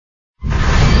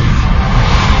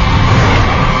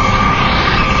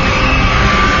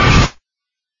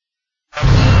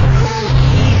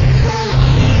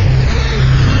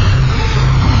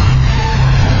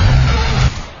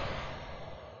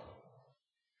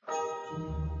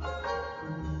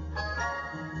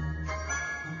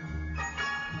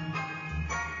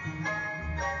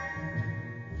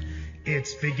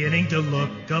It's beginning to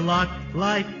look a lot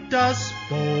like Dust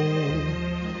Bowl.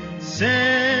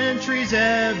 Sentries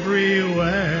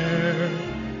everywhere.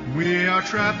 We are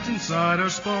trapped inside our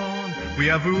spawn. We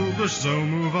have Uber, so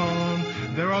move on.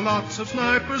 There are lots of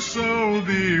snipers, so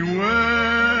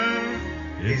beware.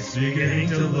 It's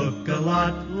beginning to look a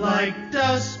lot like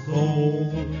Dust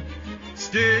Bowl.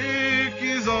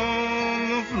 Stickies on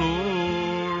the floor.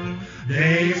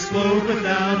 They explode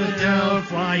without a doubt,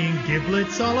 flying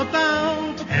giblets all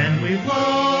about, and we've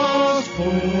lost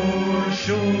for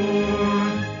sure.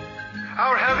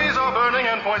 Our heavies are burning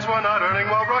and points we're not earning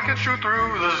while rockets shoot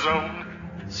through the zone.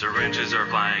 Syringes are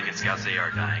flying and scouts they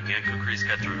are dying and kukris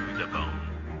cut through the bone.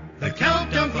 The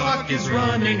countdown clock is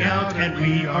running out and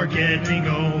we are getting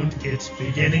owned. It's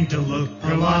beginning to look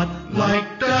a lot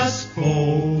like Dust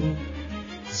Bowl.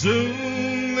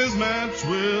 Soon this match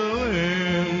will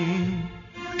end.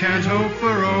 Can't hope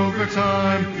for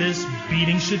overtime. This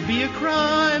beating should be a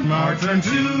crime. Our turn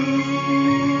to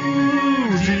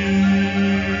defend.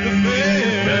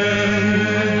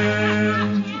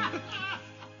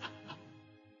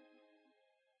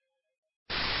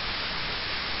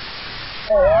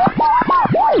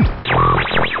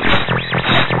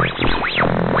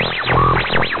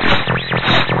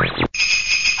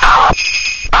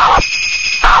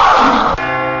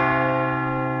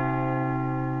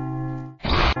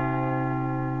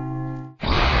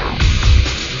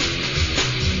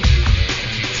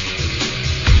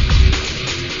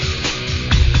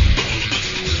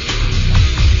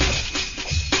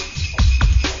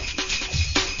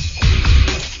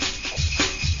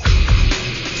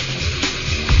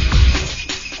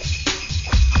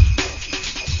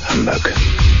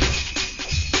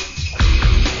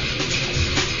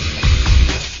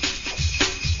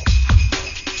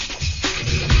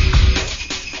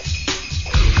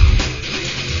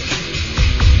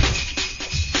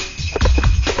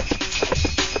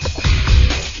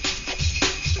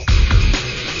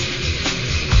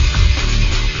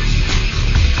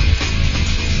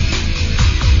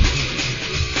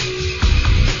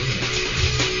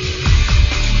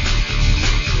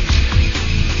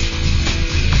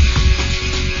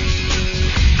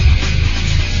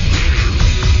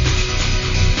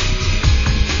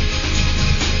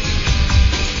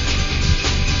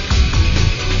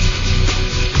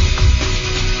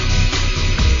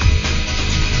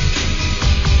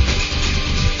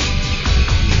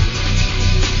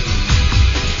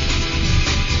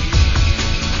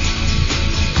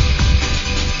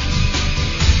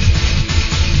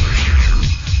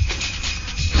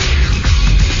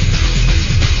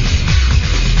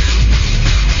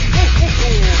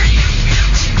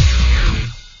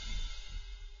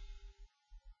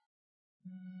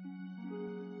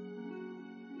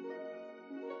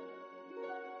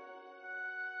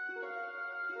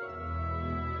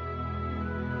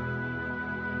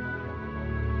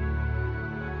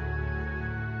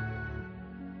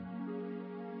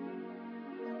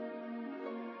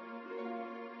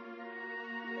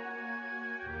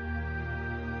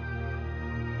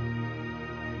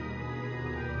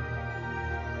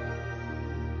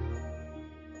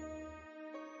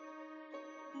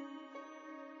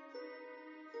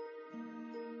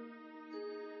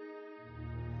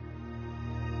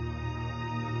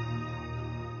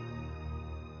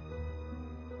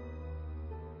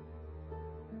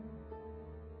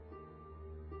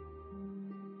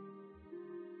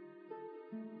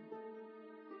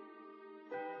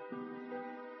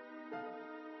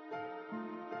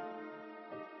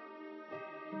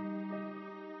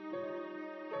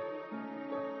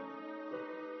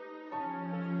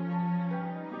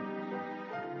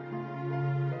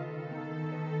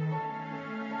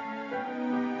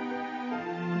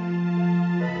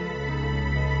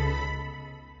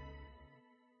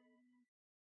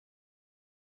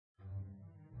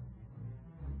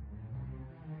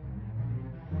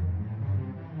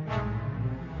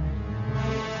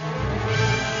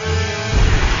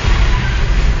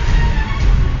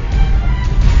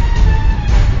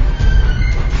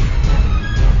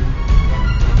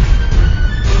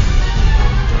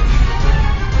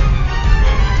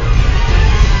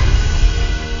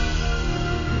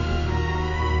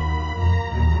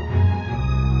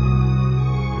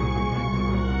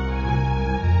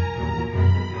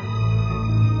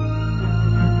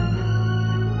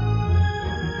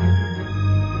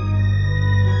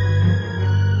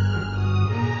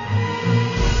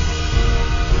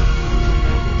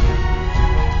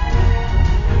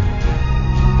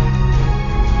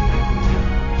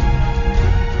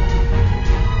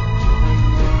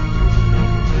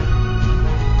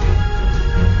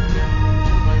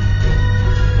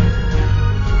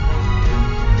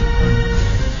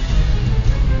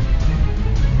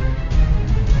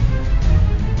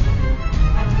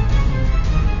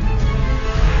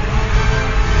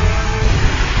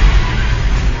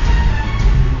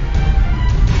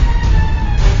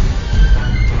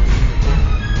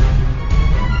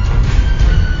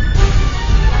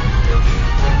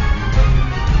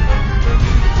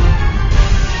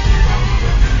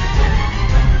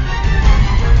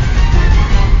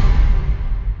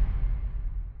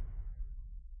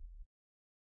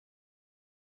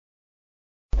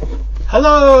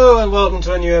 Hello and welcome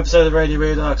to a new episode of Radio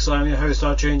Redux. I'm your host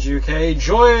Archange UK,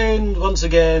 joined once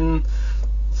again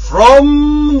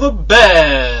from the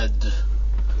bed.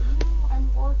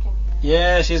 I'm working here.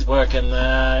 Yeah, she's working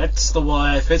there. It's the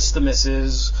wife, it's the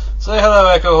missus. Say hello,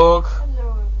 Echo Hawk.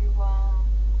 Hello, everyone.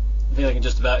 I think I can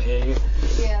just about hear you.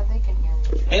 Yeah, they can hear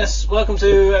me. Yes, welcome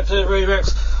to episode of Radio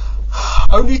Redux.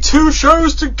 Only 2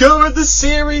 shows to go in the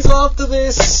series after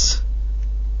this.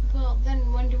 Well,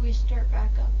 then when do we start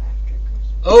back up after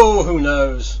Christmas? Oh, who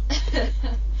knows?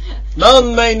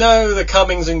 None may know the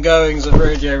comings and goings of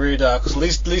Radio Redux,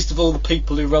 least of all the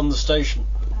people who run the station.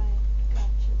 I got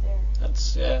you there.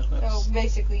 That's. So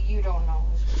basically, you don't know.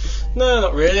 Is what you're saying. No,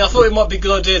 not really. I thought it might be a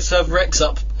good idea to have Rex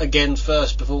up again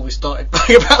first before we started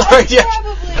talking about the radio.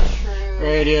 Probably true.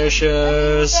 Radio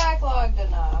shows. We're backlogged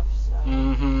enough. So.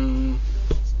 Mm-hmm.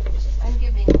 I'm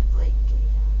giving Blake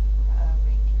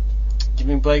reindeer.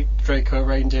 Giving Blake Draco a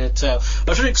reindeer tail.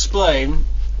 I should explain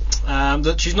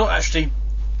that she's not actually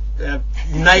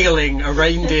nailing a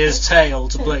reindeer's tail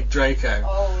to Blake Draco.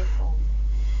 Oh, if only.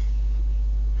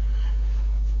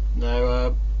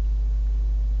 No,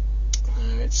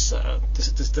 it's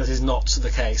this is not the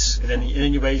case in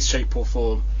any way, shape or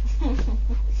form.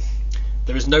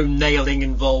 There is no nailing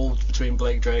involved between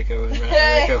Blake Draco and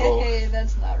Draco Hall. Hey,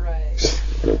 that's not right.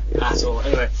 At all.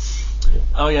 Anyway.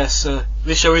 Oh yes,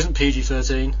 this show isn't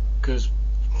PG-13 because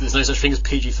there's no such thing as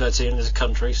PG-13 in this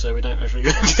country, so we don't actually.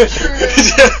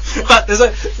 But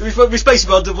we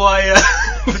basically wondered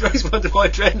why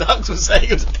Dreadnoughts was saying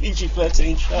it was a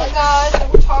PG-13 show. Oh my God,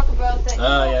 don't talk about that.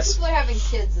 Yes. People are having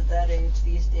kids at that age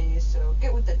these days, so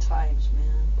get with the times,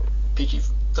 man. PG.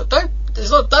 That's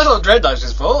not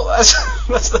Dreadnoughts' fault.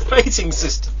 That's the rating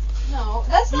system. No,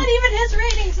 that's not even his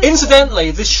rating system.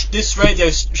 Incidentally, this radio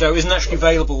show isn't actually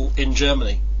available in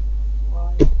Germany.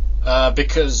 Why?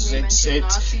 Because We mentioned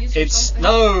Nazis or something?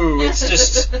 no, it's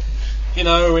just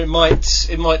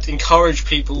it might encourage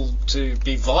people to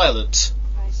be violent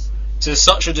I see. to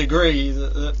such a degree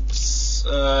that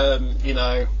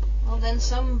Well, then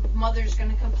some mother's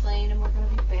going to complain, and we're going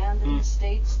to be banned in the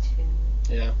States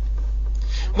too. yeah.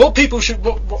 What people should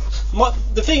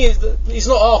the thing is that it's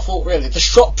not our fault really. The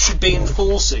shop should be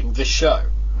enforcing this show.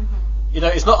 Mm-hmm.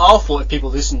 It's not our fault if people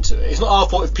listen to it. It's not our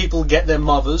fault if people get their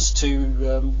mothers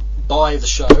to buy the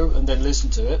show and then listen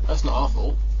to it. That's not our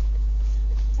fault.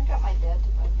 I got my dad to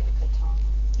buy me a katana.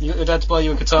 You got your dad to buy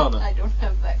you a katana? I don't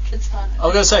have that katana. I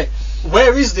was going to say,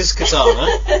 where is this katana?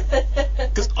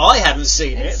 Because I haven't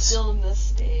seen it. It's still in the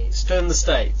States. Still in the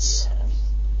States.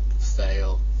 Yes.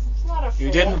 Fail. It's not a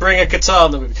You fail. didn't bring a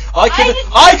katana with you. I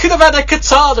could have had a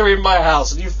katana in my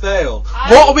house and you failed.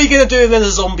 What are we going to do in a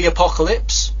zombie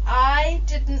apocalypse? I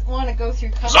didn't want to go through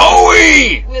customs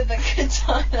Zoe! with a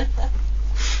katana.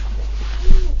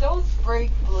 Don't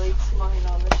break Blake's mind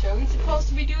on the show. He's supposed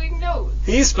to be doing notes.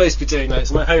 He is supposed to be doing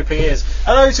notes, and I hope he is.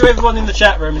 Hello to everyone in the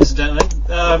chat room, incidentally.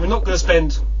 We're not going to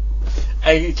spend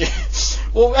ages.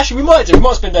 Well, actually, we might do. We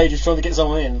might spend ages trying to get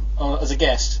someone in as a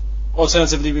guest.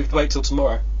 Alternatively, we could wait till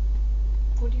tomorrow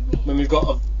What do you mean? when we've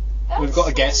got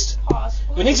a guest.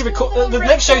 Possible. We need to record. Well, The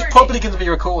next show's recording. probably going to be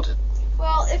recorded.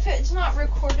 Well, if it's not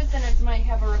recorded, then it might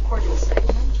have a recorded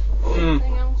segment.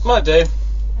 Something else Might do.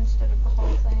 instead of the whole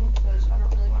thing, because I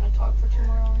don't really want to talk for 2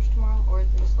 more hours tomorrow, or at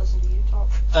least listen to you talk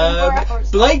for 2 more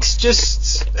hours. Blake has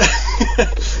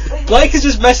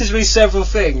just messaged me several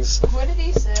things. What did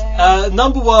he say?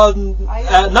 Number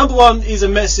one is a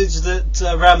message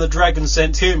that Ram the Dragon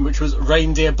sent him, which was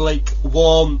Reindeer Blake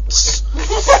wants.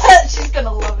 She's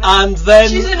gonna love it. And then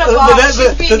She's in a box.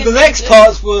 She's being the next evicted.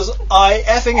 part was I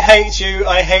effing hate you,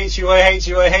 I hate you, I hate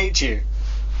you, I hate you.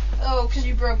 Oh, because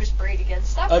you broke his brain again.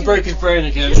 Stop. I doing broke his that. brain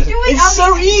again. Just do it It's on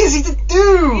so the- easy to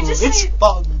do. You just It's say-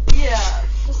 fun. Yeah.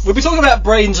 We'll be talking about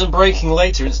brains and breaking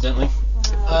later, incidentally.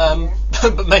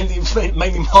 But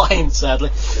mainly mine, sadly.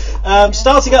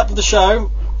 Starting up with the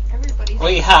show, Everybody's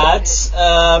we had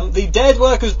the Dead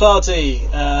Workers Party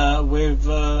with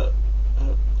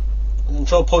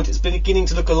Control Point. It's beginning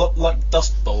to look a lot like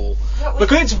Dust Bowl.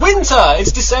 Because it's winter.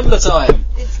 It's December time.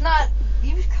 It's not.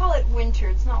 You call it winter.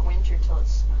 It's not winter till it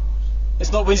snows.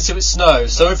 It's not winter till it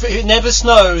snows. So if it never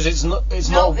snows, it's not It's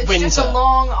winter. just a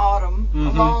long autumn. A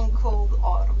Mhm. long, cold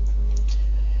autumn for me.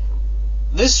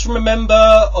 This from a member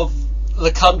of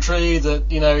the country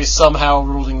that is somehow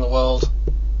ruling the world.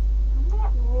 I'm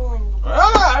not ruling the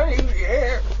world.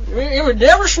 Yeah. If it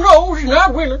never snows, it's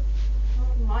not winter.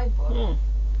 Not in my book.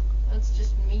 That's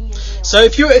just me and you. So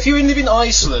if you live in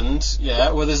Iceland,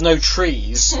 where there's no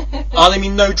trees, I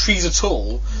mean no trees at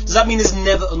all, does that mean there's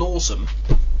never an autumn?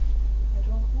 I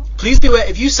don't know. Please be aware,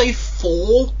 if you say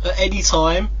fall at any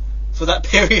time, for that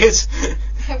period,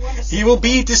 I want to you will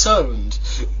be disowned.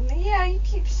 Yeah, you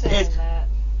keep saying that.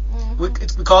 We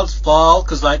can't fall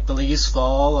because like the leaves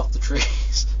fall off the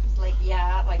trees.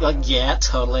 Yeah,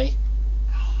 Totally.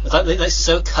 It's like they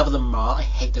so cover the moss. I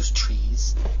hate those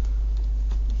trees.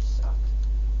 You suck.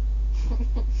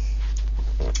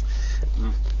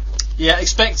 Yeah,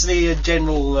 expect the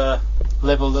general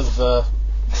level of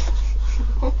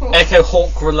Echo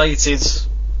Hawk related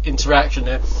interaction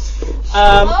here.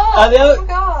 Oh my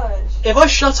gosh. If I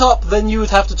shut up, then you would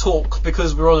have to talk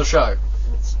because we're on a show.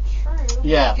 That's true.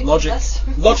 Yeah,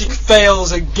 logic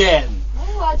fails again.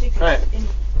 My logic is Right.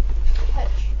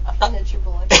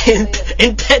 impenetrable.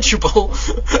 Impenetrable.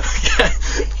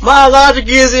 My logic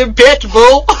is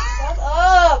impenetrable. Shut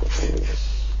up!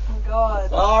 Oh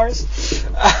god. Ours.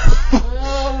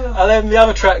 And then the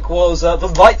other track was The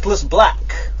Lightless Black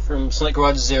from Sonic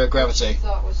Riders Zero Gravity.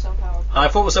 I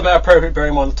thought it was somehow appropriate bearing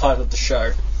in mind the title of the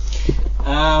show.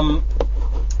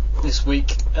 This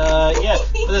week. Yeah,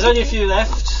 but there's only a few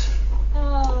left.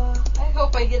 I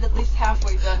hope I get at least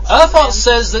halfway done. Earthart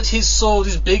says that his sword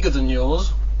is bigger than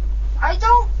yours. I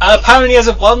don't. And apparently he has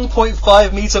a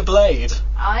 1.5 meter blade.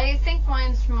 I think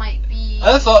mine's might be.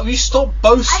 Earthart, you stop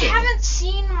boasting. I haven't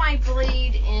seen my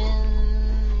blade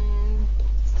in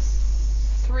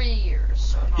 3 years.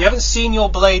 So You haven't seen your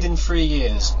blade in 3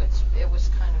 years. No, it was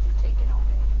kind of taken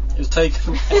away. It was taken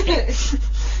away.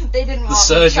 They didn't The want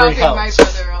surgery me chopping helped. my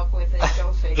brother up with it.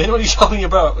 Go figure. They didn't want you chopping your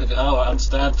brother up with it. Oh, I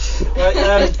understand.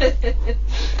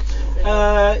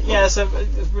 Yeah, so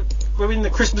we're in the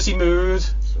Christmassy mood.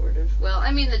 Sort of. Well,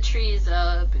 I mean, the tree's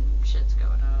up and shit's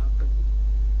going up.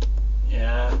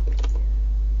 Yeah.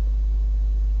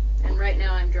 And right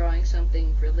now I'm drawing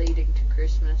something relating to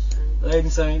Christmas. And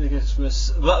Ladies saying to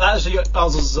Christmas. Well, that actually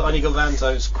answers Anigo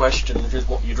Lanto's question, which is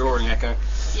what you're drawing, Echo.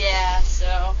 yeah,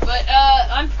 so. But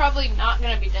I'm probably not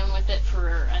going to be done with it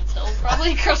until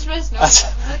probably Christmas. No,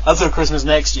 Until Christmas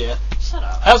next year. Shut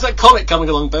up. How's that comic coming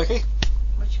along, Becky?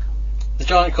 Which comic? The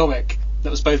giant comic that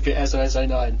was supposed to be at SOS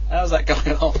 09. How's that going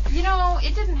along? You know,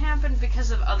 it didn't happen because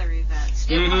of other events.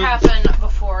 It will Mhm. happen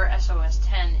before SOS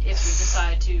 10 if we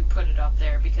decide to put it up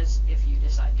there, because if you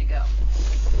decide to go.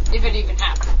 If it even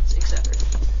happens, etc.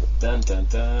 Dun dun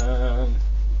dun.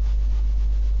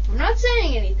 I'm not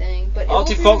saying anything, but it will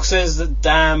Artie be- Fox says that,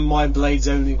 damn, my blade's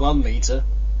only 1 meter.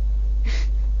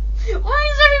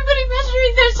 Why is everybody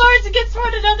measuring their swords against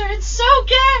one another? It's so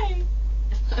gay!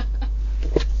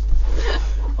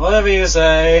 Whatever you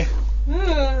say.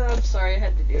 I'm sorry, I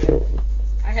had to do it.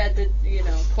 I had to,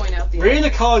 point out the... Rena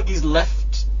Cargie's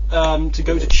left to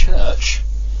go to church.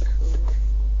 Cool.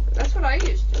 That's what I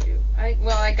used to do.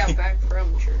 I got back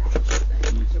from church,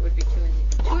 so it would be 2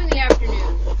 in the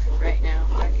afternoon right now,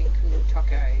 back in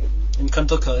Kentucky. In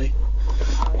Kentucky.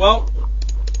 Well,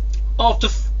 after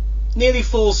nearly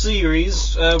 4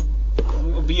 series,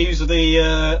 we'll be using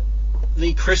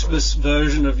the Christmas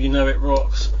version of You Know It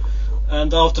Rocks.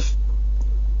 And after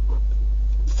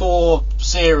 4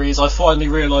 series, I finally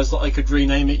realised that I could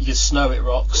rename it You Snow It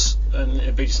Rocks, and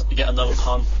it'd be just get another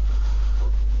pun.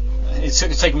 It's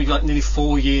taken me like nearly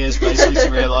 4 years basically to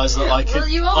realise that I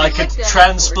could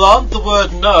transplant the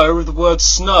word no with the word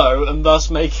snow and thus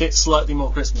make it slightly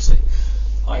more Christmassy.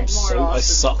 I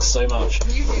suck so much.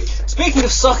 You do. Speaking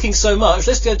of sucking so much,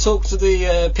 let's go talk to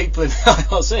the people in the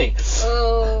IRC.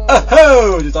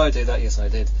 Oh. Did I do that? Yes, I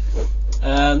did.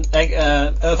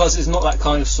 Earthus is not that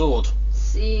kind of sword.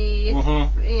 See?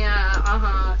 Mm-hmm.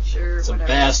 Yeah, sure, It's whatever. a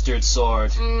bastard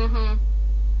sword. Mm-hmm.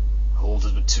 Hold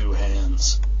it with 2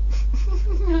 hands.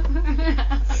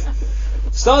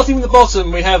 Starting at the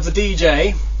bottom, we have the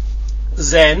DJ,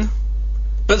 Zen.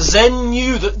 But Zen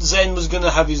knew that Zen was going to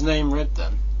have his name read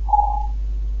then.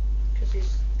 Because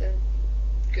he's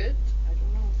good? I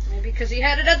don't know. Maybe because he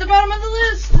had it at the bottom of the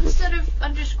list instead of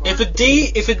underscore. If a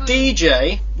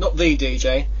DJ, not the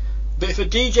DJ, but if a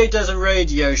DJ does a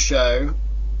radio show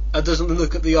and doesn't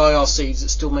look at the IRC, does it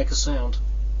still make a sound?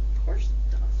 Of course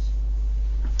it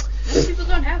does. Most people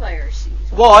don't have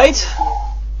IRCs. Wide.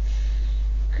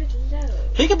 Good lord.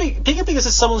 Pika Pika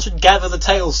says someone should gather the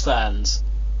Tails fans.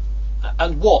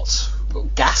 And what?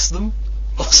 Gas them?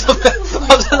 Or something?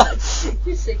 I don't know.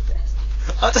 You sick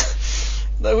bastard.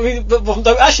 No,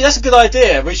 actually, that's a good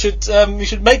idea. We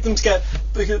should make them together.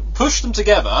 We could push them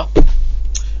together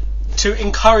to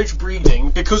encourage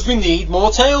breeding because we need more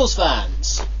Tails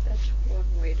fans. That's one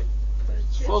way to put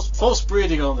it. False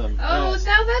breeding on them. Oh, Yes.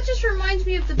 now that just reminds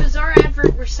me of the bizarre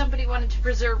advert where somebody wanted to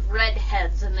preserve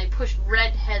redheads, and they pushed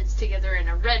redheads together in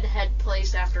a redhead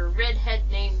place after a redhead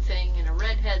name thing and a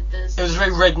redhead this. It was a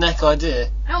very redneck idea.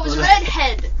 No, it was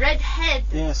redhead. Redhead.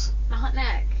 Yes. Not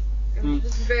neck. It was Mm.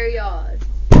 just very odd.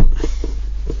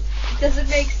 doesn't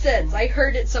make sense. I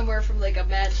heard it somewhere from like a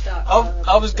Match.com.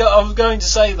 I was going to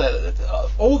say that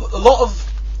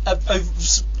a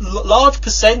large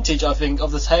percentage, I think,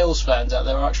 of the Tales fans out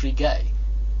there are actually gay.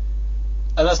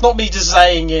 And that's not me just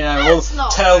saying, That's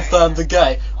not Tales right. fans are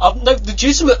gay. No,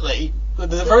 legitimately,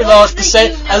 there's a very large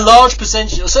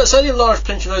percentage, certainly a large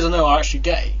percentage of those I know are actually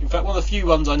gay. In fact, one of the few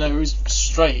ones I know who's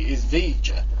straight is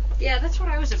Vija. Yeah, that's what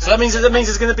I was about. So that means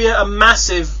there's going to be a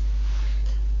massive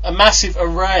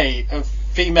array of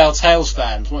female Tales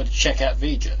fans wanting to check out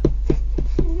Vija.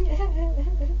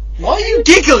 Why are you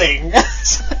giggling?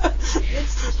 It's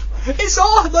just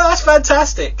funny. No, that's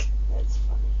fantastic. That's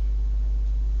funny.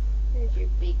 There's your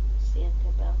big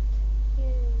Santa belt.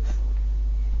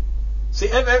 See,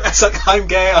 it's like I'm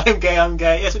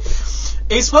gay. Yes.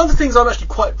 It's one of the things I'm actually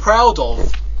quite proud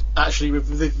of. Actually, with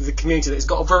the community, that it's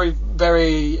got a very,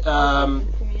 very,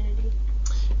 Community.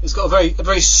 it's got a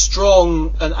very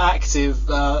strong and active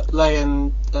gay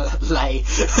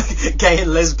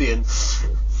and lesbian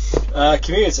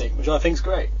community, which I think is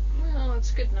great. Well,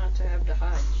 it's good not to have to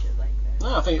hide shit like that.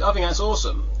 No, I think that's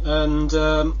awesome, and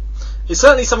it's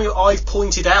certainly something that I've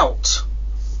pointed out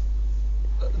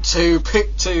to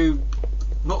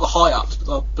not the high ups,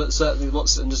 but certainly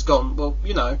lots, and just gone. Well,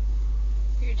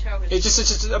 it's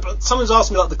just someone's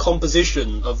asked me like the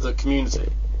composition of the community,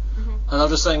 and I'm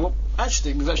just saying, well,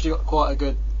 actually, we've actually got quite a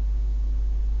good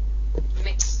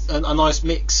Mix. a nice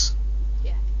mix.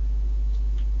 Yeah.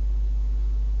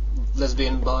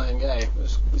 Lesbian, bi, and gay.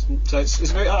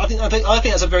 It's very, I think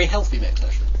that's a very healthy mix,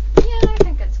 actually. Yeah, I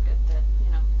think it's good that,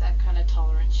 that kind of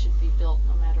tolerance should be built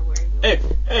no matter where you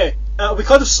live. Hey, we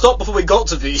kind of stopped before we got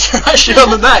to Vija, actually,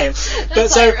 on the name. But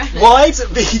so, alright. Wives at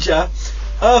Vija,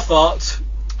 Urfart,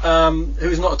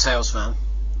 who's not a Tales fan.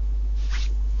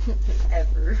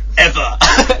 Ever. Ever.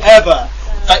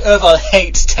 In fact, Urfart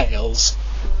hates Tales.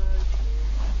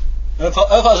 Urfart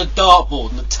has a dartboard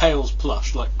and a Tales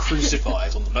plush, like,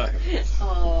 crucified on the back.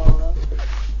 Oh.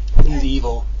 He's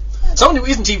evil. Someone who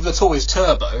isn't evil at all is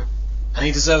Turbo, and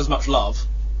he deserves much love.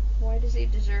 Why does he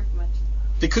deserve much?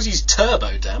 Because he's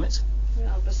Turbo, damn it.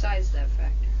 Well, besides that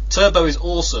factor. Turbo is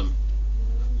awesome.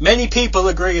 Many people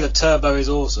agree that Turbo is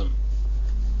awesome.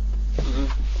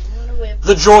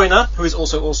 The Joiner, who is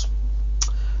also awesome.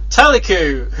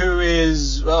 Taliku, who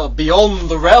is beyond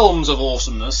the realms of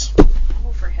awesomeness.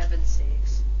 Oh, for heaven's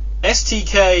sakes.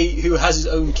 STK, who has his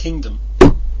own kingdom.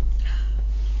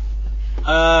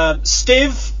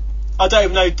 Stiv, I don't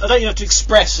even know. I don't even have to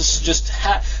express. This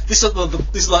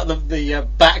is like the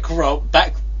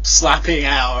back slapping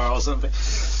hour or something.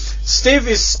 Stiv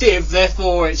is Stiv,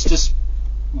 therefore it's just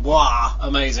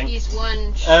amazing. He's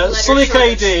one Sonic short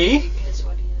of AD. Steve is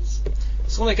what he is.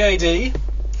 Sonic AD,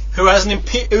 who has an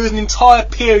entire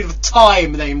period of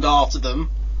time named after them.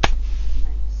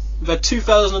 We've had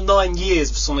 2009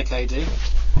 years of Sonic AD.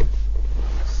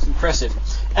 It's impressive.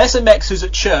 SMX, who's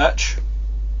at church.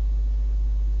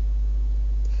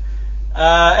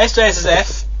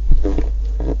 SJSSF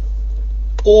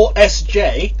or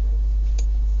SJ.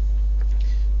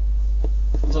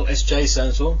 That's what SJ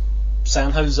stands for.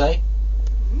 San Jose.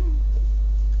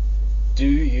 Do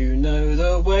you know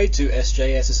the way to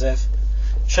SJSSF?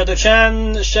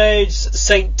 Shadow-chan shades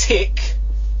Saint Tick,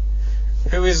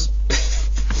 who's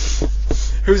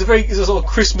a sort of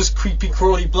Christmas creepy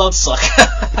crawly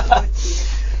bloodsucker.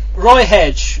 Rye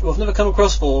Hedge, who I've never come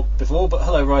across before, but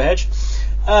hello Rye Hedge.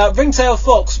 Ringtail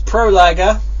Fox, Pro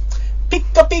Lagger,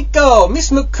 Pico Pico,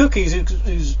 Miss McCookies,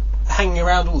 who's hanging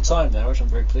around all the time now, which I'm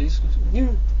very pleased.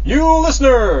 New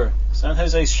listener, San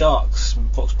Jose Sharks,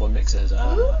 Foxboy Mixers.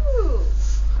 Ooh.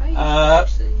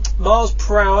 Actually. Mars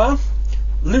Prower,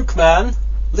 Luke Man,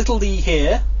 Little Lee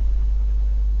here,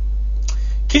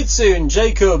 Kitsune,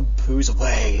 Jacob, who's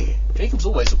away. Jacob's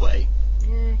always away.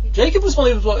 Yeah, Jacob was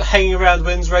one who was hanging around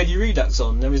when's Radio Redux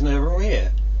on. Now he's never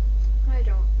here. I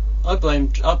don't. I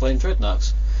blame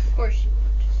Dreadnoughts. Of course you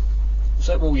would.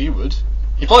 So, well, you would.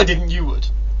 If I didn't, you would.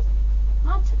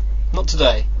 Not today. Not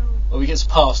today. No. Well, he gets a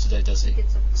pass today, does he?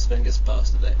 Sven gets a pass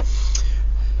today.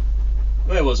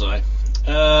 Where was I?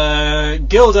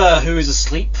 Gilda, who is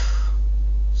asleep.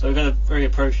 So we're going to very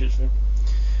appropriate for him.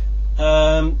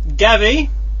 Gavi,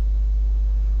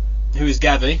 who is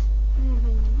Gavi.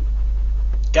 Mm-hmm.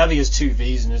 Gavi has 2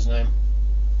 V's in his name.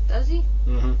 Does he?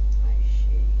 Mm-hmm. I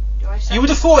see. Do I sound... You'd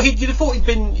have thought if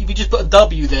you just put a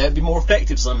W there, it'd be more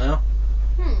effective somehow.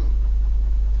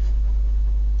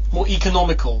 More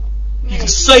economical. Maybe. You can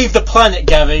save the planet,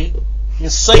 Gavi. You can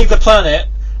save the planet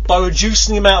by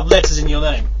reducing the amount of letters in your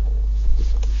name.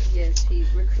 Yes, he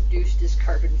reduced his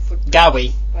carbon footprint.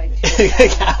 Gowie. By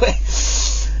Gowie.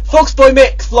 Foxboy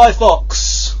Mick, Fly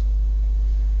Fox.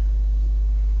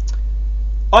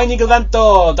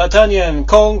 Inigalantor, D'Artagnan,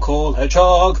 Concord,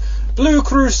 Hedgehog, Blue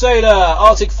Crusader,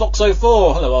 Arctic Fox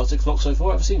 04. Hello, Arctic Fox 04.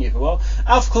 I haven't seen you for a while.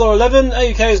 Alpha Claw 11,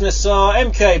 AUK's Nessar,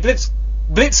 MK,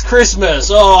 Blitz Christmas.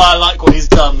 Oh, I like what he's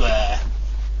done there.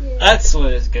 Yeah. That's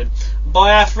what is good.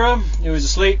 Biafra, who was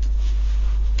asleep.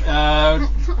 All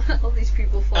these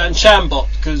people fall. And Shambot,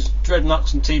 because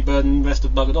Dreadnoughts and T-Bird and the rest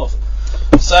have buggered off.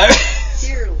 So.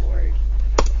 Dear Lord.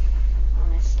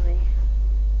 Honestly.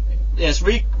 Yes,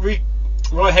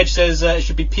 Roy Hedge says it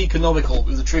should be Piconomical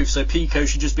with the truth, so Pico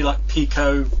should just be like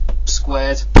Pico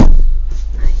squared.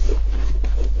 Nice.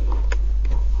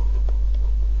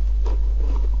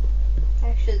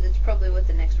 Actually, that's probably what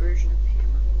the next version of the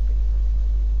hammer will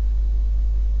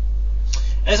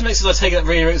be. SMX says I take it that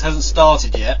Radio X hasn't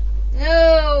started yet.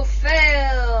 No,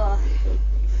 fail.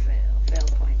 Fail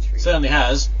points for you. Certainly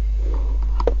has.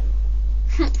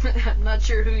 I'm not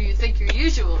sure who you think your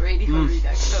usual Radio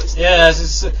Redux host is. Yeah,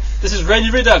 this is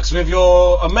Radio Redux with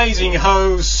your amazing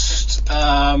host.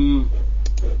 Not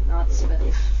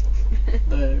Sven.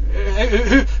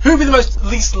 Who would be the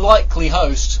least likely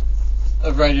host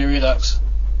of Radio Redux?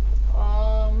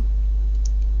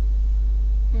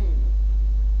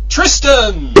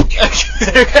 Tristan!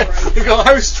 We've got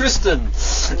host Tristan.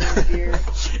 Oh dear.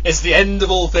 It's the end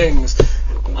of all things.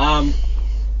 I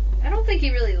don't think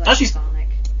he really likes Actually, Sonic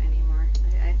anymore.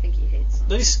 I think he hates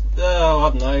Sonic. At least, I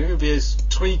don't know, it would be his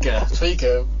Tweaker,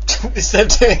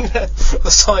 instead of doing the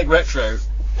Sonic Retro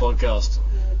podcast.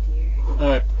 Oh dear.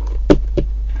 Alright.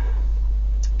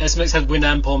 SMX had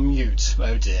Winamp on mute.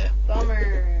 Oh dear.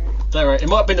 Bummer. Alright, it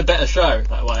might have been a better show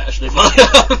that way, actually.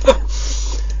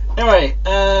 Anyway,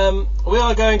 we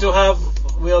are going to have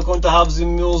the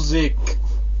music.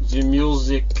 The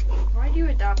music. Why do you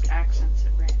adopt accents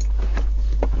at random?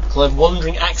 Because I have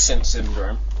wandering accent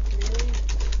syndrome. Really?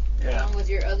 Yeah. Along with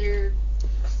your other...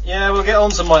 Yeah, we'll get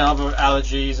on to my other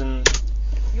allergies and...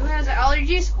 You has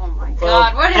allergies? Oh my Well,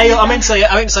 god, what have you I done? meant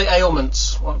to say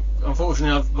ailments. Well,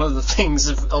 unfortunately, one of the things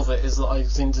of it is that I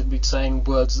seem to be saying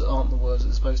words that aren't the words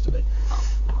they're supposed to be. Oh,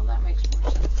 well, that makes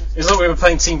more sense. It's like we were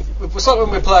playing It's like when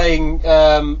we're playing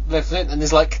Left 4 Dead and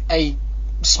there's like a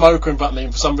smoker in front of me,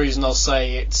 and for some reason I'll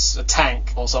say it's a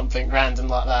tank or something random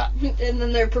like that. And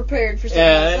then they're prepared for something.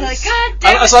 Yeah, They're like, God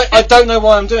damn it! it's like I don't know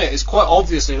why I'm doing it. It's quite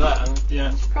obviously that. And,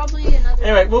 yeah. Probably another...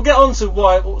 Anyway, we'll get on to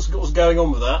what's going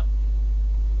on with that.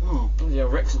 Bloody hell,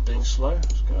 Rex is being slow.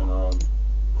 What's going on?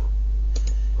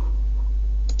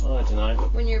 I don't know.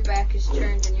 When your back is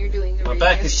turned and you're doing the My radio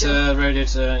back is show. turned, radio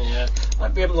turn, yeah.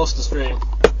 We haven't lost the stream.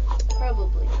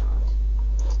 Probably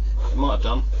not. It might have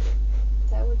done.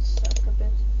 That would suck a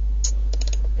bit.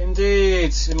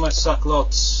 Indeed, it might suck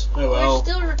lots. Oh well. We're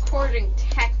still recording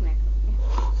technically.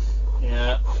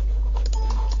 Yeah.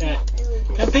 Yeah. Really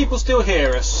do. Can people still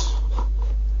hear us?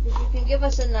 If you can give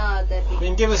us a nod, that'd be You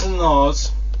can give us a nod.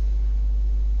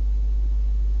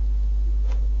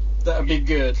 That'd be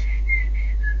good.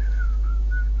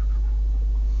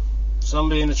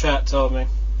 Somebody in the chat told me.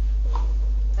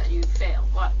 that you failed.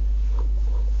 What?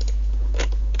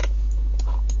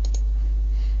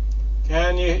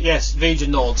 Can you? Yes, Vija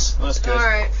nods. That's good.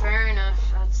 Alright, fair enough.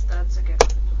 That's a good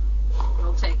one.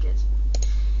 We'll take it.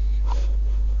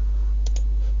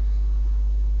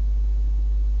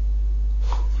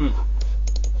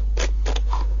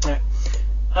 Right.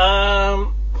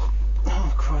 Oh,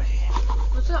 crikey.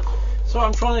 What's up? So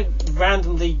I'm trying to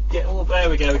randomly get... Oh, there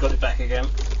we go, we got it back again.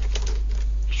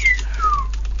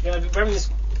 Yeah, we're having this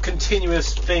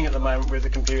continuous thing at the moment with the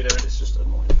computer, and it's just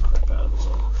annoying the crap out of us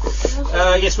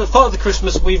all. Yes, as part of the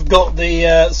Christmas, we've got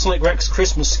the Sonic Rex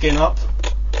Christmas skin up.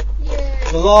 Yay.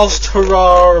 The last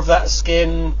hurrah of that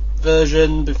skin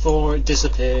version before it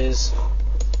disappears.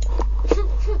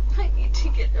 I need to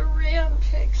get a RAM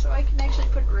pick so I can actually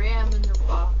put RAM in the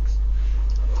box.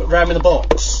 Put Ram in the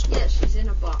box. Yeah, she's in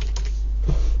a box.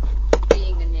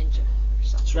 Being a ninja or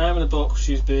something. It's Ram in the box,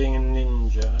 she's being a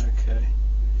ninja. Okay.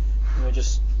 Let me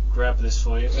just grab this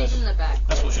for you. She's in the back.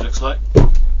 That's what she looks like.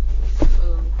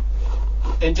 Boom.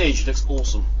 Indeed, she looks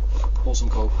awesome. Awesome,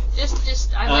 cool.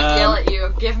 Just, I might yell at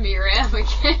you, give me RAM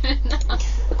again.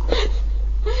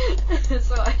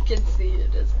 So I can see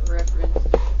it as a reference.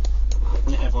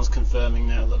 Yeah, everyone's confirming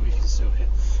now that we can still hear.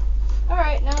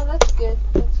 Alright, no, that's good.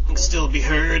 That's Can good. still be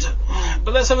heard.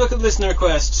 But let's have a look at the listener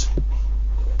requests.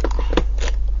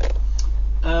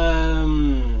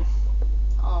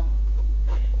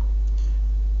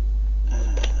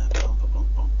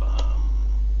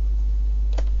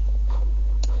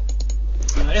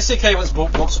 SCK wants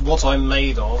what I'm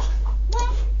made of.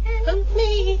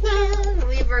 We've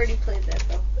already played that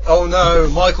though. Oh no,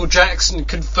 Michael Jackson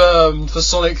confirmed for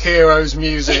Sonic Heroes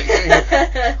music.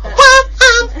 What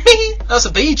I'm made That's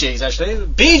a Bee Gees, actually.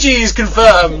 Bee Gees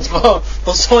confirmed for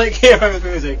Sonic Heroes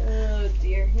music. Oh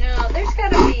dear. No, there's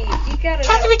gotta be. You gotta.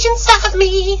 Try to reach inside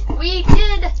me. We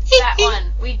did that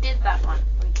one. We did that one.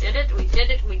 We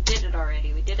did it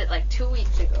already. We did it like 2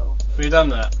 weeks ago. We've done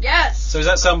that. Yes. So is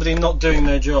that somebody not doing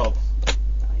their job? I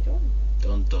don't.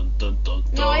 Dun dun dun dun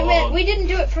dun. No, I meant we didn't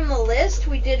do it from the list.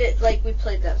 We did it like we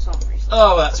played that song recently.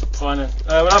 Oh, that's fine then.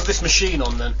 We'll have this machine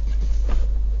on then.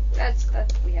 That's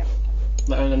we haven't done.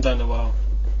 No, I haven't done in a while.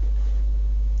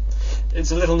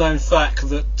 It's a little known fact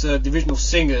that the original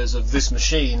singers of this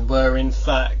machine were in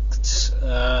fact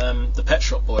the Pet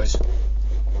Shop Boys.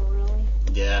 Oh, really?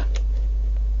 Yeah.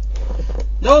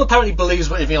 No one apparently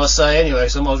believes anything I say anyway,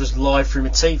 so I might as well just lie through my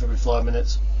teeth every 5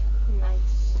 minutes.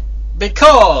 Nice.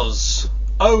 Because,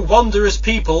 oh wondrous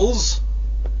peoples,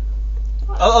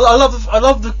 I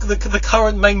love the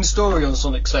current main story on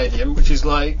Sonic Stadium, which is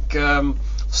like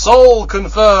Soul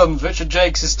confirmed Richard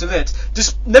Jakes is still it.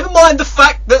 Just never mind the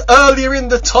fact that earlier in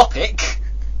the topic,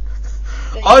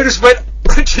 I just went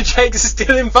Richard Jakes is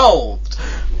still involved.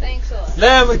 Thanks a lot.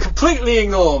 Now they completely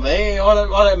ignore me. I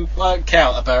don't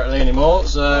count apparently anymore.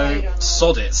 So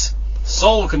sod it.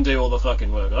 Soul can do all the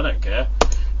fucking work. I don't care.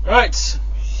 Right.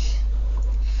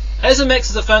 SMX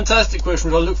is a fantastic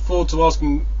question, which I look forward to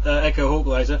asking Echo Hawk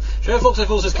later. Show Fox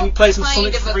also says, can you play some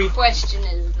Sonic 3? What kind of a question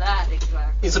is that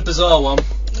exactly? It's a bizarre one.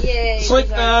 Yay. Sonic,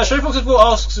 Show Fox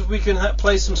asks if we can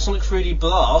play some Sonic 3D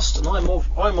Blast, and I'm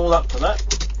all up for that.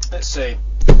 Let's see.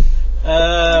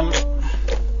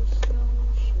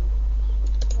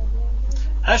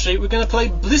 Actually, we're going to play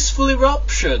Blissful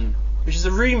Eruption, which is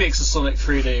a remix of Sonic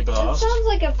 3D That Blast. sounds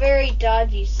like a very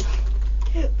dodgy song.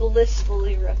 Blissful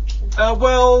Eruption.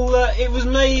 It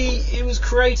was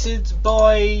created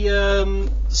by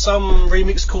some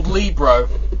remix called Libro.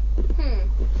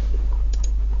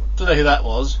 Don't know who that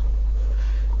was.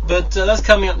 But that's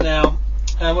coming up now.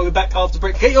 And we'll be back after the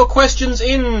break. Get your questions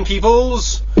in,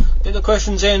 peoples. Get the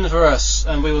questions in for us,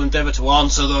 and we will endeavour to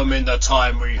answer them in the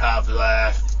time we have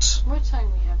left. What time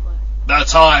we have left? The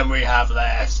time we have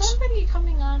left. Is somebody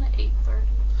coming on at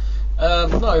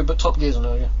 8:30? No, but Top Gear's on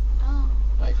earlier. Oh.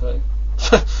 8:30.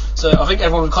 So I think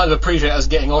everyone would kind of appreciate us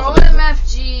getting off of it.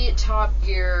 OMFG Top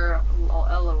Gear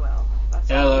LOL. That's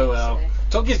all I LOL. can say.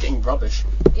 Top Gear's getting rubbish.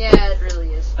 Yeah, it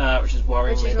really is. Which is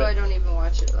worrying me. Which is why I don't even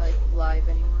watch it like live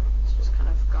anymore. It's just kind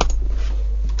of gone.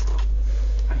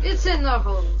 It's in the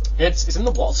hole. It's in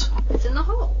the what? It's in the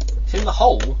hole. It's in the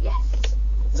hole? Yes.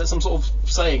 Is that some sort of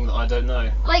saying that I don't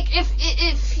know? Like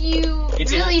if you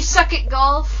It's really suck at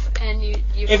golf and you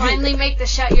If finally make the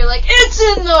shot, you're like, it's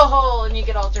in the hole, and you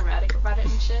get all dramatic about it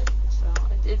and shit. So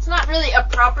it's not really a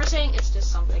proper saying. It's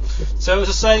just something. So it's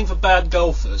a saying for bad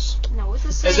golfers. No, it's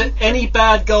a saying. Is there any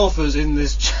bad golfers in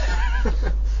this?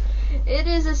 It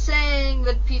is a saying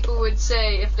that people would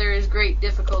say if there is great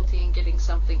difficulty in getting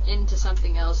something into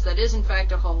something else that is in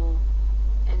fact a hole,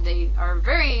 and they are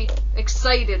very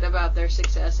excited about their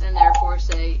success and therefore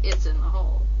say it's in the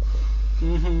hole.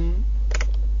 Mm-hmm.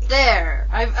 There.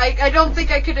 I don't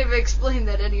think I could have explained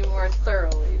that any more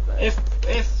thoroughly, but If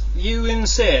you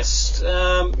insist.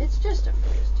 it's just a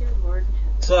phrase, dear Lord.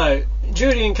 So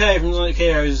Julian K from Sonic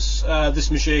Heroes,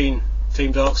 This Machine,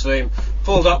 Team Dark's theme,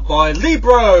 pulled up by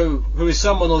Libro, who is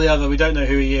someone or the other. We don't know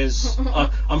who he is.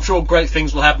 I'm sure great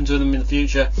things will happen to them in the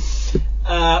future.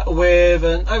 With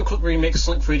an Overclock remix,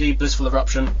 Sonic 3D Blissful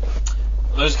Eruption.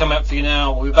 Those come out for you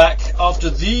now. We'll be back after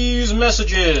these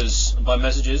messages. And by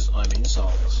messages, I mean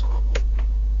songs.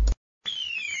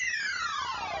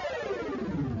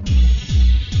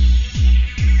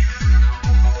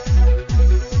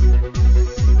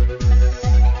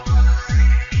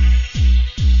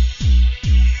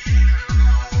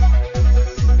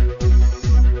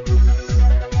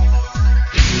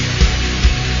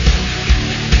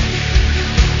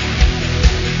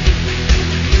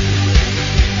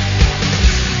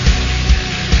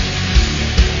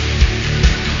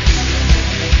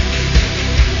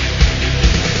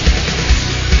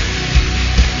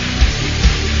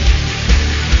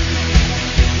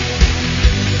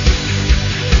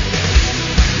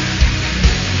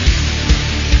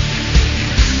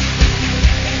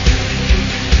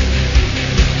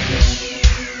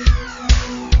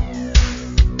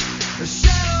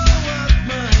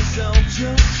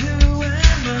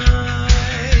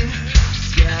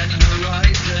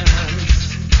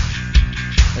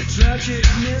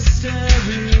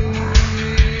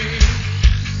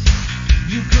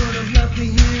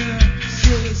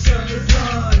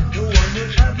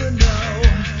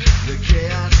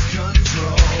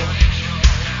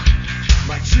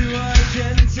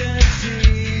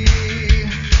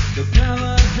 The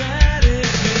power that it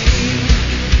means.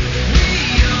 We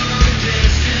are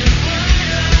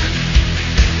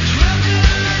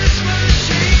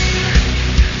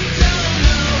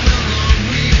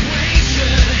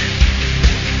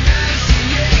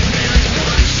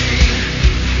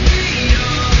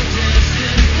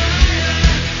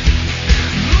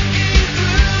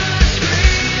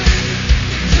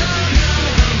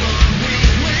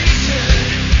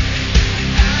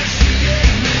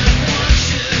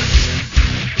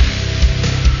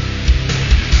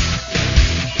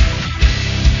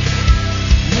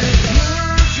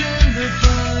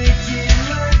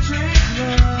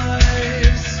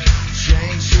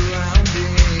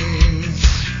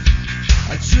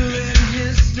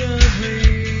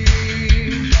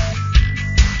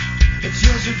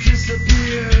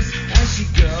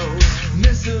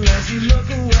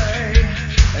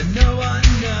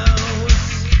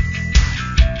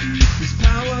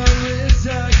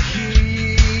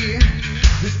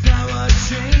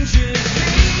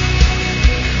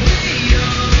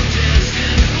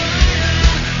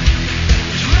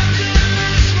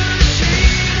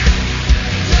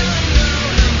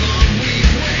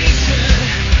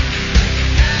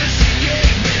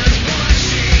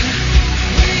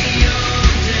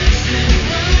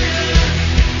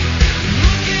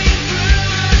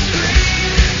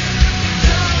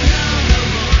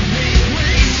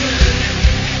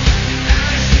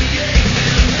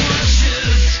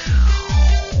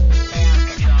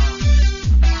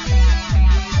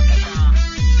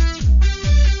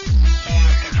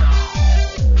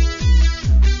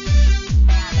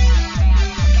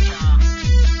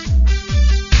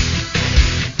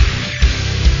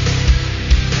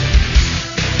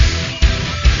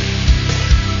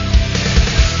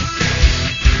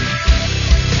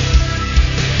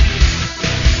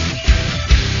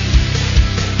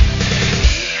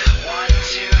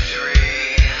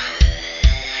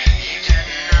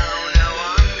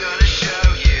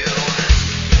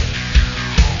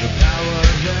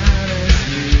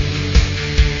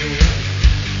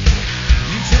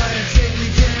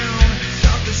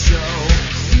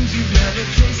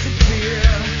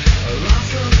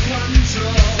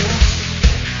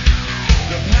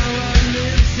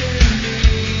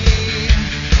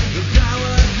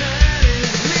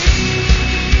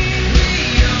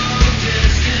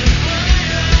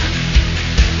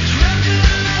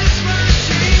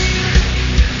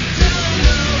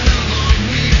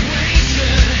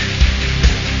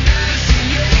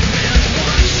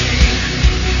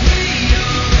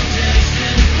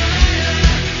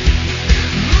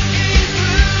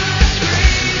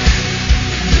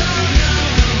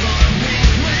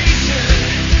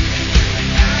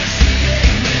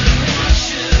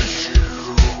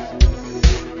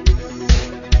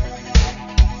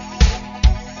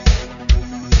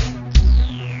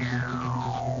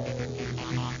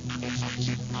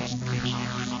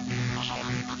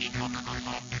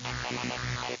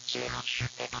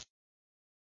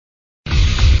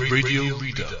Radio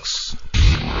Redux.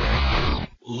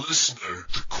 Listener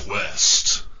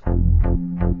Quest.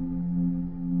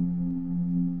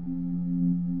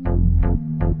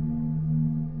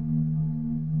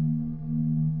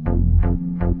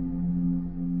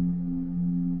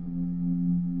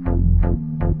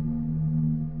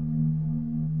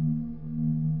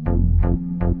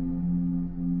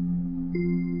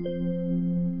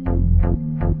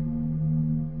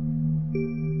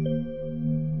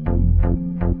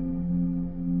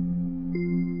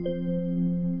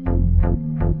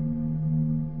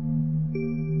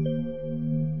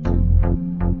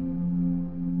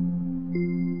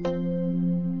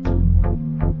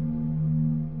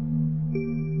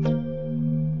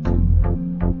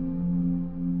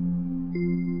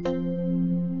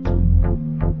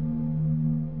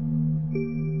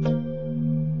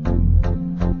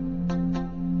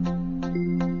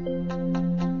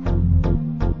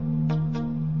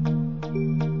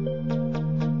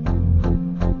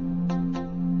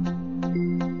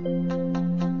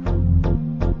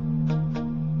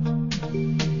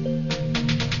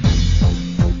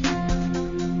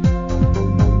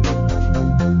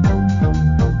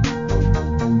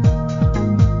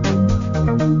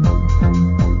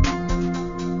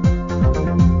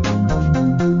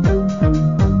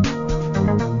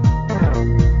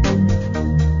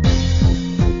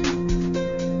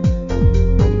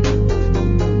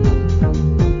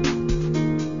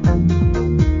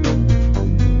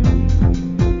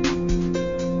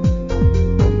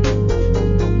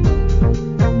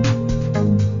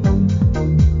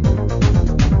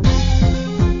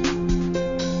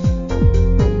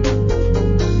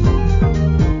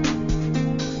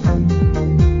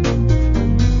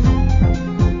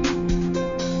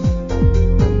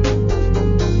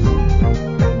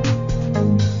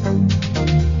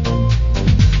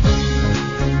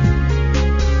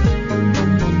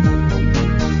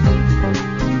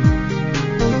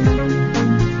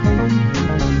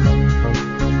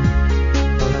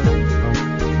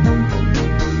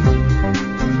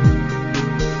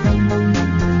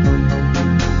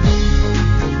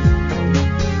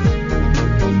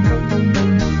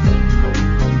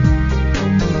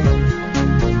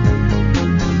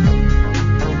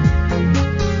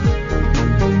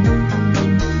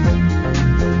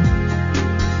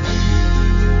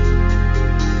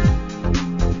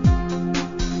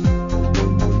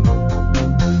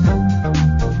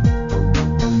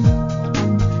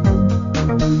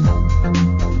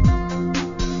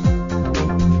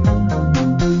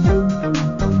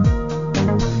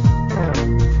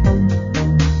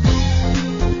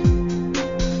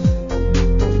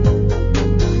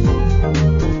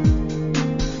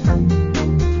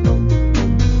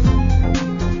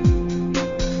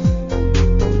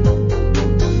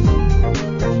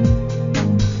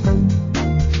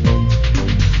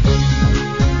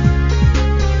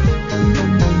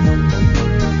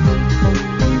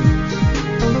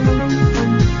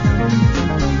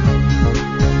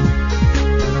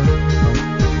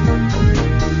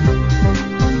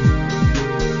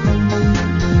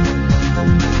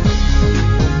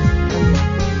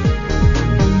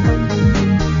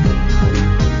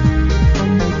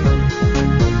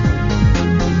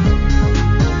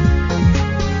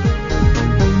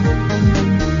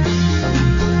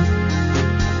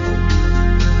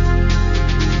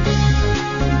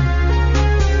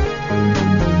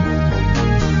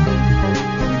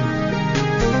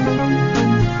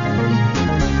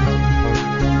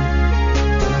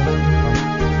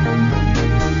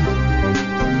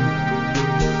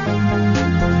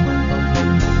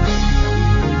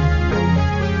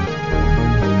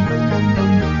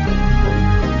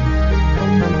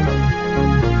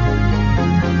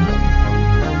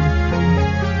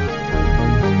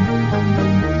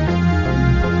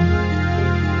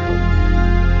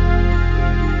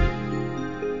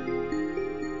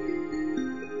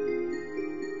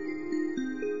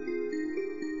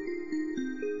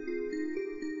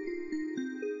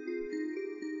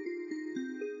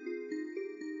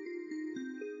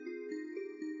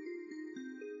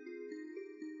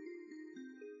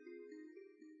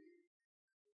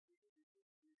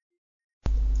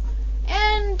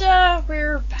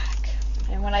 We're back.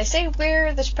 And when I say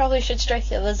we're, this probably should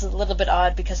strike you as a little bit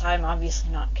odd because I'm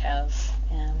obviously not Kev,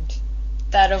 and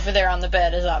that over there on the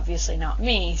bed is obviously not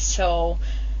me, so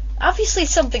obviously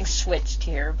something switched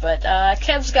here, but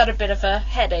Kev's got a bit of a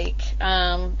headache,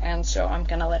 and so I'm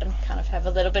going to let him kind of have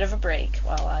a little bit of a break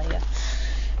while I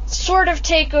sort of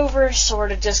take over,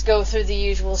 sort of just go through the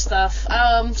usual stuff.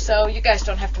 So you guys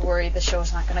don't have to worry, the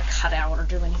show's not going to cut out or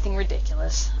do anything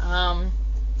ridiculous.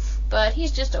 But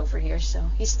he's just over here, so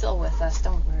he's still with us,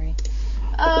 don't worry.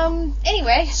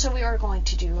 Anyway, so we are going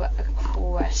to do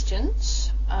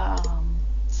questions.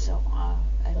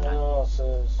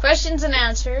 Questions and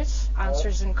answers.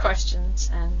 Answers and questions.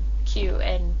 And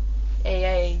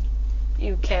Q&AA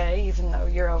even though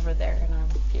you're over there and I'm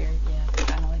here. Yeah,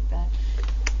 kind of like that.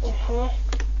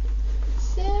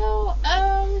 So,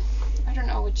 I don't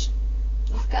know which...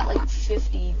 You've got like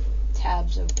 50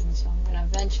 tabs open, so I'm going to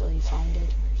eventually find it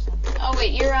or something. Oh,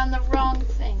 wait, you're on the wrong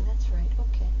thing. That's right.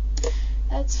 Okay.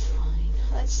 That's fine.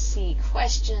 Let's see.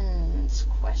 Questions.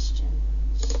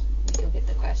 Let me go get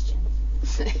the questions.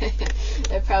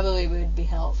 That probably would be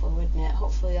helpful, wouldn't it?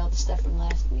 Hopefully all the stuff from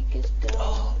last week is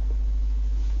gone.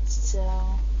 So,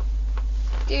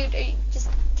 dude, are you just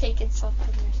taking something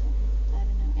or something? I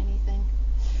don't know, anything.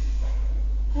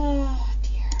 Oh,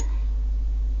 dear.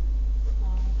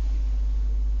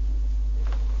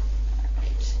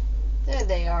 Alright. There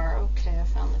they are. Okay, I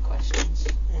found the questions.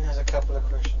 And there's a couple of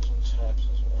questions on tabs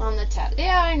as well. On the tab.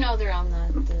 Yeah, I know they're on the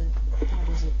what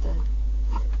is it,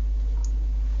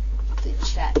 the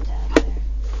chat tab there.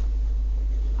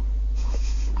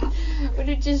 Would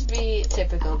it just be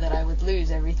typical that I would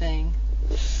lose everything?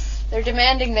 They're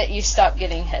demanding that you stop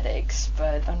getting headaches,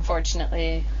 but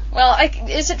unfortunately... Well,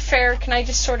 is it fair? Can I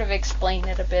just sort of explain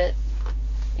it a bit?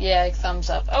 Yeah,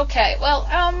 thumbs up. Okay, well,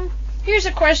 here's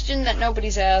a question that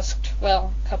nobody's asked.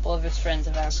 Well, a couple of his friends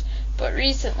have asked. But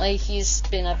recently, he's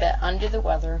been a bit under the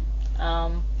weather.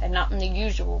 And not in the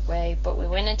usual way, but we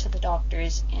went into the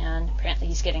doctors, and apparently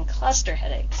he's getting cluster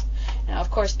headaches. Now, of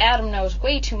course, Adam knows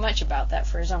way too much about that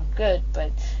for his own good,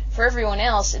 but for everyone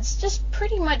else, it's just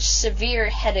pretty much severe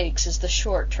headaches is the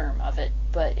short term of it,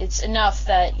 but it's enough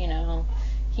that,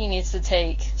 he needs to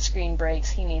take screen breaks,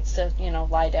 he needs to,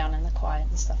 lie down in the quiet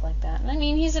and stuff like that. And I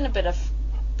mean, he's in a bit of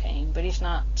pain, but he's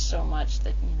not so much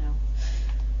that,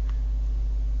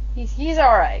 He's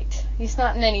alright. He's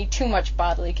not in any too much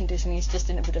bodily condition. He's just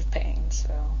in a bit of pain. So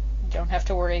you don't have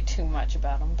to worry too much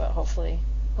about him. But hopefully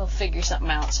we'll figure something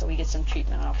out so we get some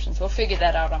treatment options. We'll figure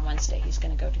that out on Wednesday. He's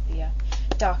going to go to the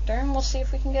doctor and we'll see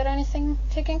if we can get anything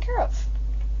taken care of.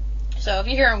 So if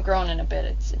you hear him groaning a bit,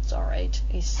 it's alright.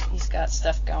 He's got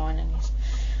stuff going and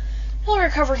he'll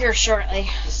recover here shortly.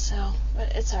 So,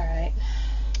 but it's alright.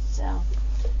 So...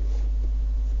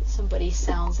 Somebody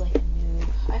sounds like a noob.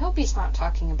 I hope he's not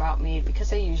talking about me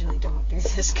because I usually don't do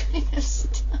this kind of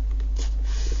stuff.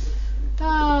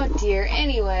 Oh dear.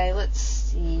 Anyway, let's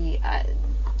see. I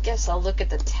guess I'll look at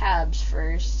the tabs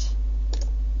first.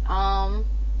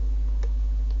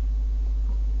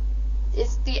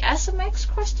 Is the SMX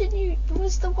question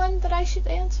was the one that I should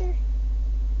answer?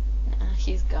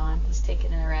 He's gone. He's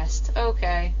taking a rest.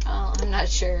 Okay. I'm not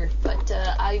sure. But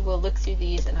I will look through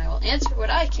these and I will answer what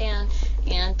I can.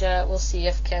 And we'll see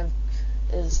if Kev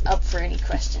is up for any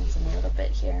questions in a little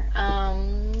bit here.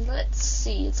 Let's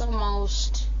see. It's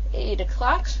almost 8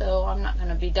 o'clock, so I'm not going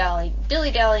to be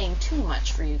dilly-dallying too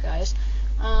much for you guys.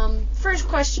 First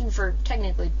question for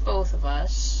technically both of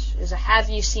us is, have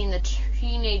you seen the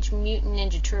Teenage Mutant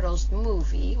Ninja Turtles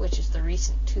movie, which is the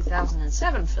recent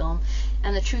 2007 film?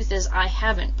 And the truth is, I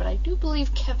haven't, but I do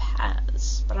believe Kev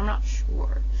has, but I'm not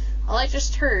sure. All I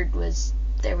just heard was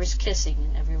there was kissing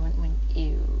and everyone went,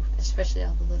 ew, especially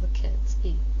all the little kids,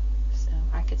 ew. So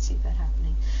I could see that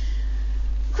happening.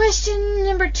 Question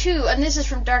number 2, and this is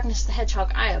from Darkness the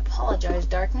Hedgehog. I apologize,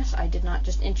 Darkness. I did not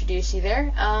just introduce you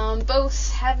there.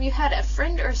 Both, have you had a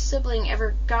friend or sibling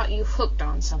ever got you hooked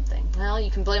on something? Well,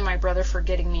 you can blame my brother for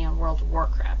getting me on World of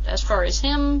Warcraft. As far as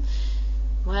him,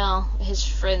 well, his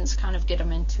friends kind of get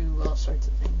him into all sorts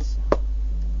of things. So,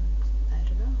 I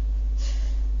don't know.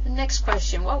 The next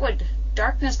question, what would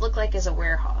Darkness look like as a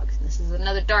werehog? This is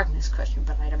another Darkness question,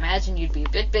 but I'd imagine you'd be a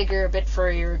bit bigger, a bit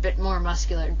furrier, a bit more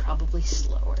muscular, and probably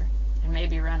slower. And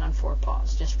maybe run on 4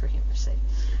 paws, just for humor's sake.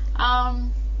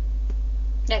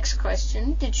 Next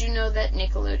question. Did you know that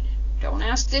Nickelodeon... Don't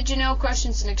ask did you know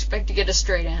questions and expect to get a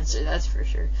straight answer, that's for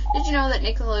sure. Did you know that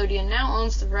Nickelodeon now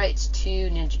owns the rights to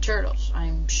Ninja Turtles?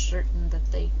 I'm certain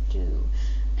that they do.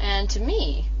 And to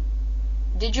me,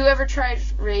 did you ever try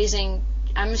raising...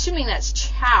 I'm assuming that's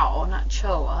Chow, not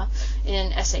Choa,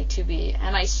 in SA2B.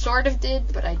 And I sort of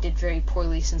did, but I did very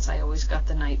poorly since I always got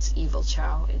the Knight's Evil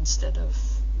Chow instead of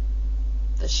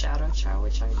the Shadow Chow,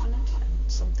 which I wanted.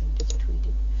 And something just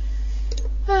tweeted.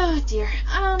 Oh, dear.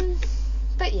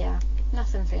 But yeah,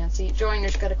 nothing fancy.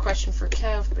 Joiner's got a question for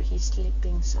Kev, but he's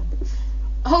sleeping, so...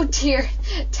 Oh, dear.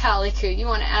 Taliku, you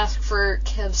want to ask for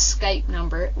Kev's Skype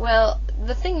number. Well,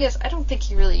 the thing is, I don't think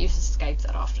he really uses Skype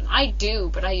that often. I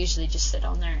do, but I usually just sit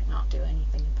on there and not do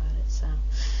anything about it, so...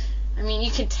 I mean,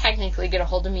 you can technically get a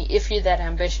hold of me if you're that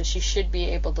ambitious. You should be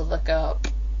able to look up...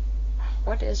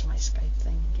 What is my Skype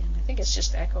thing again? I think it's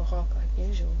just Echo Hawk like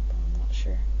usual, but I'm not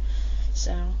sure.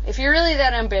 So, if you're really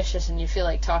that ambitious and you feel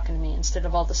like talking to me instead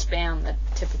of all the spam that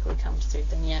typically comes through,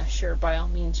 then yeah, sure, by all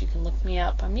means, you can look me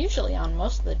up. I'm usually on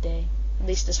most of the day, at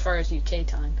least as far as UK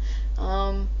time,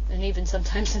 and even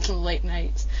sometimes in the late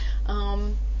nights.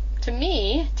 To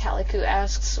me, Taliku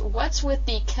asks, what's with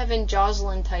the Kevin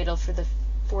Joslin title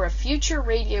for a future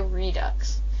Radio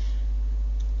Redux?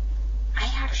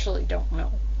 I actually don't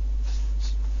know.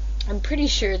 I'm pretty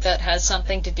sure that has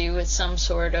something to do with some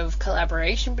sort of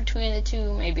collaboration between the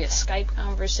two, maybe a Skype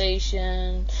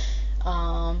conversation.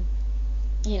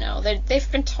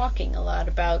 They've been talking a lot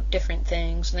about different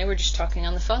things, and they were just talking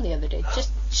on the phone the other day,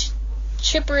 just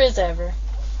chipper as ever.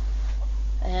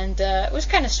 And it was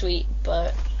kind of sweet,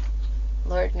 but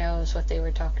Lord knows what they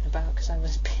were talking about because I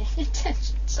wasn't paying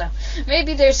attention. So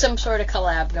maybe there's some sort of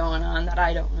collab going on that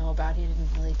I don't know about. He didn't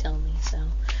really tell me. So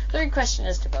third question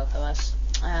is to both of us.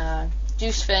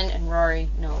 Do Sven and Rory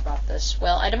know about this?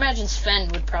 Well, I'd imagine Sven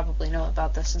would probably know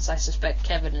about this since I suspect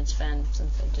Kevin and Sven,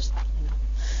 since they just,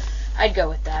 I'd go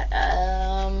with that.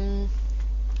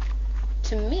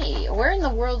 To me, where in the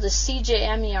world is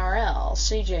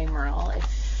CJ Merle?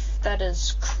 If that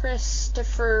is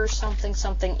Christopher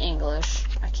something English.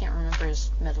 I can't remember his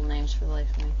middle names for the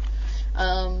life of me.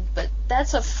 But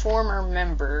that's a former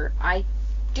member. I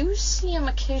do see him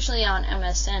occasionally on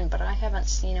MSN, but I haven't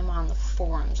seen him on the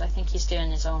forums. I think he's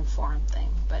doing his own forum thing,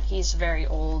 but he's a very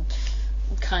old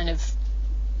kind of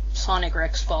Sonic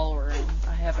Rex follower, and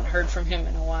I haven't heard from him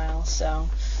in a while, so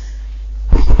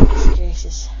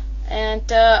Jesus.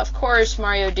 And of course,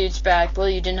 Mario Dude's back. Will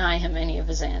you deny him any of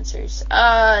his answers?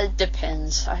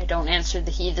 Depends. I don't answer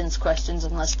the heathen's questions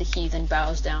unless the heathen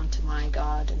bows down to my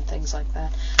god and things like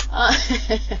that.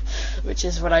 Which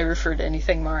is what I refer to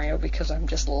anything Mario, because I'm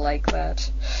just like that.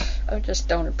 I just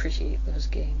don't appreciate those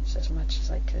games as much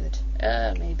as I could.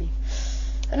 Maybe.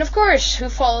 And of course, who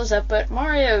follows up but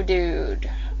Mario Dude?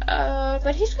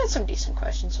 But he's got some decent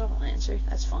questions, so I'll answer.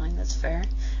 That's fine. That's fair.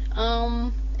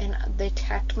 And they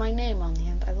tacked my name on the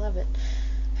end. I love it.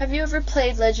 Have you ever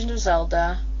played Legend of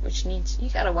Zelda? Which needs... You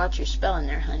gotta watch your spelling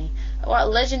there, honey. Well,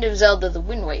 Legend of Zelda The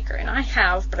Wind Waker. And I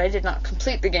have, but I did not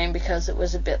complete the game because it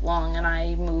was a bit long and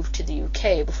I moved to the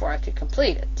UK before I could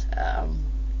complete it.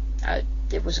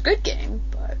 It was a good game,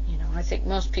 but, I think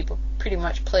most people pretty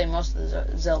much play most of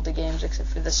the Zelda games except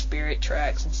for the Spirit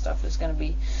Tracks and stuff is going to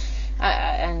be...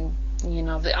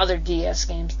 the other DS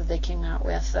games that they came out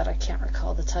with that I can't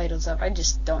recall the titles of. I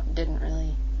just didn't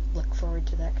really look forward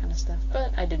to that kind of stuff.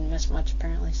 But I didn't miss much,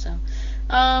 apparently, so.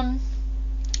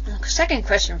 Second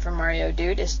question from Mario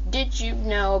Dude is, did you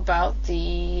know about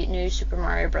the new Super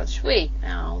Mario Bros. Wii?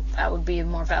 Now, that would be a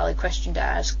more valid question to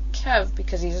ask Kev,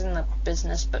 because he's in the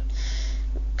business, but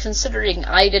considering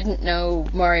I didn't know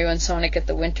Mario and Sonic at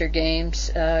the Winter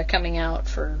Games coming out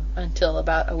until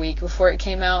about a week before it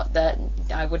came out, that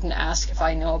I wouldn't ask if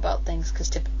I know about things, because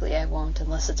typically I won't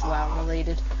unless it's WoW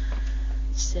related.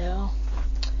 So,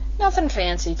 nothing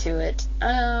fancy to it.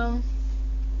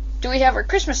 Do we have our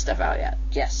Christmas stuff out yet?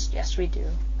 Yes we do.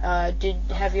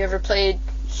 Have you ever played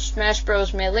Smash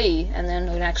Bros. Melee? And then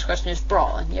the next question is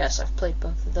Brawl. And yes, I've played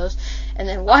both of those. And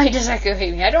then why does Echo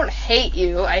hate me? I don't hate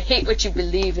you. I hate what you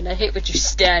believe and I hate what you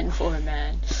stand for,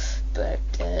 man. But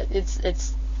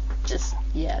it's just,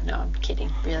 no, I'm kidding.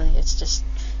 Really, it's just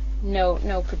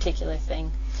no particular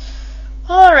thing.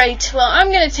 Alright, well,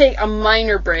 I'm going to take a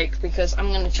minor break because I'm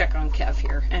going to check on Kev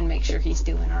here and make sure he's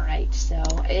doing alright. So,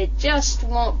 it just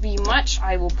won't be much.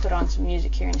 I will put on some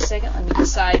music here in a second. Let me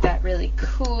decide that really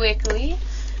quickly.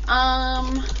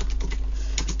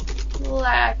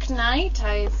 Black Knight.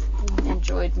 I've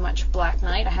enjoyed much Black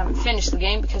Knight. I haven't finished the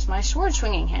game because my sword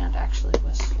swinging hand actually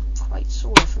was quite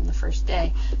sore from the first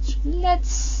day. So, let's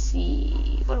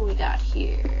see. What do we got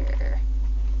here?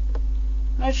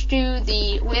 Let's do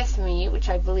the With Me, which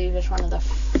I believe is one of the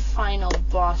final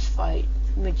boss fight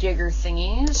majigger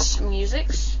thingies,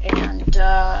 musics, and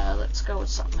let's go with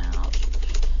something else.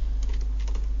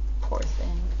 Poor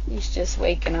thing. He's just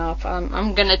waking up.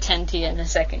 I'm gonna tend to you in a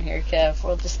second here, Kev.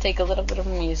 We'll just take a little bit of a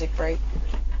music break.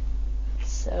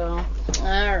 So,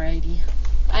 alrighty.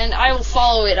 And I will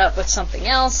follow it up with something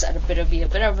else. It'll be a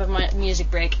bit of a music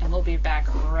break, and we'll be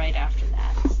back right after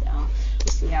that. So,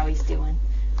 we'll see how he's doing.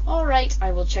 Alright,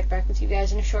 I will check back with you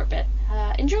guys in a short bit.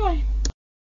 Enjoy!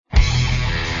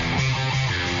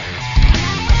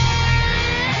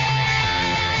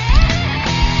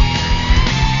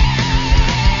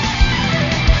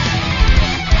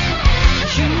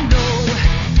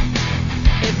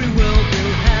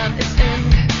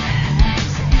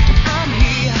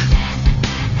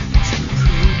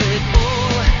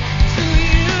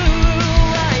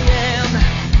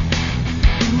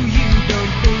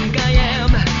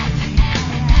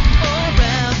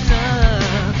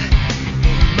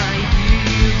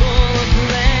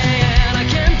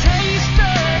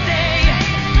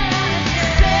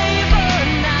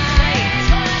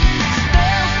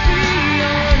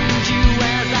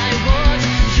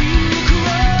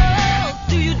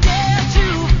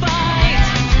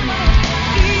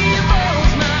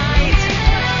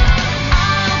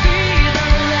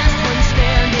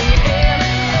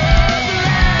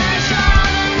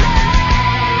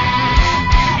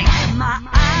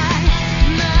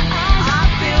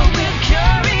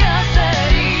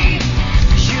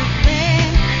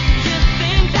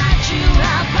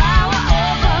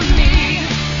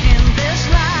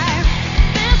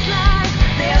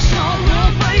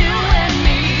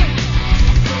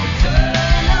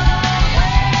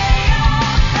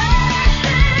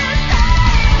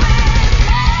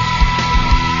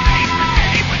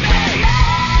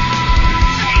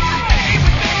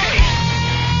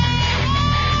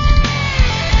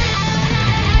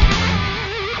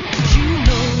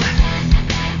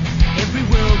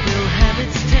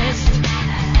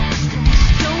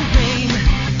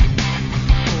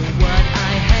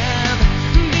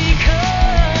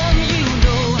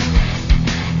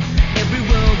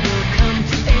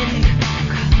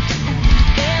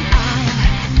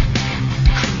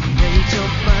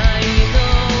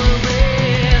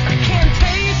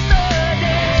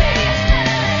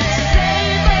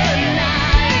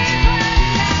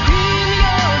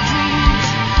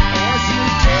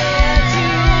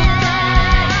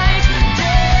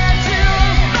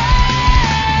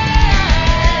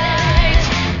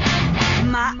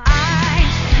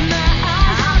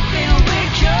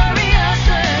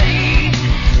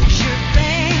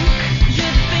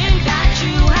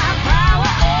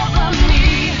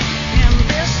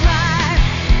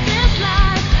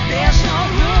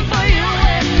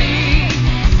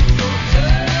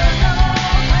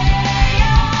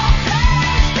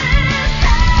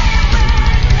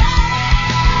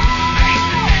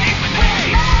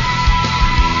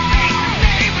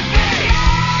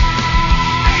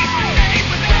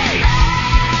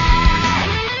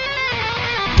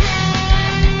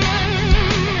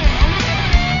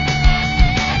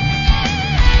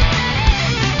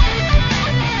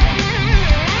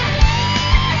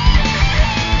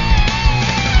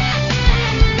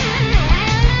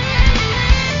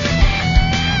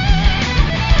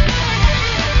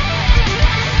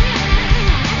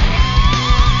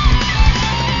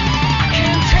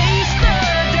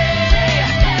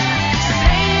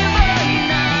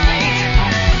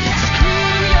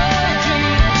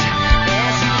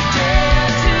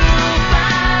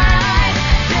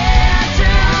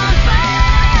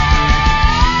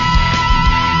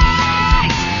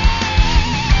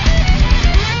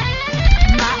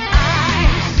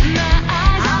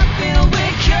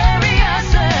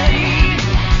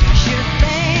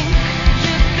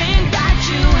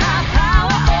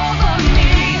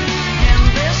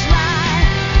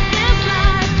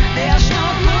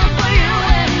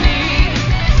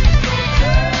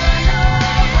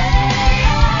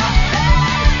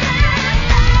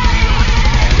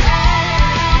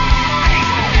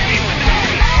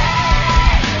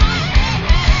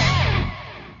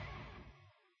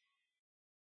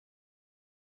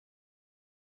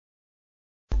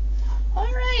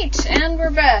 Alright, and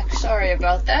we're back. Sorry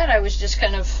about that. I was just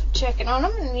kind of checking on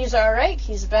him, and he's alright.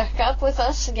 He's back up with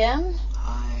us again.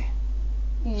 Hi.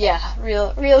 Yeah,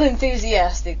 real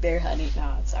enthusiastic there, honey.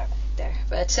 No, it's alright there.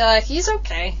 But he's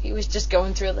okay. He was just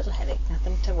going through a little headache.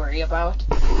 Nothing to worry about.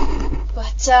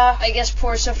 But I guess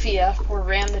poor Sophia, poor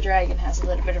Ram the Dragon, has a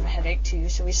little bit of a headache too,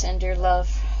 so we send her love.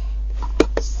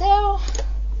 So,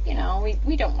 you know,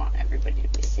 we don't want everybody to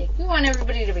be sick. We want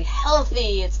everybody to be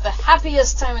healthy. It's the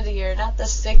happiest time of the year, not the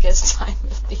sickest time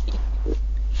of the year.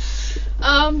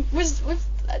 With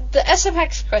the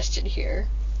SMX question here,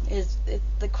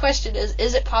 the question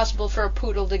is it possible for a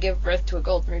poodle to give birth to a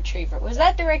golden retriever? Was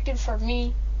that directed for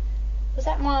me? Was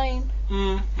that mine?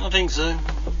 I think so.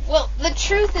 Well, the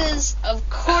truth is, of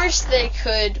course they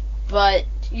could, but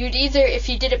you'd either, if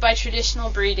you did it by traditional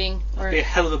breeding, or... Be a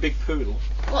hell of a big poodle.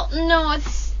 Well, no,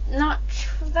 it's not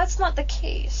true. That's not the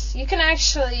case. You can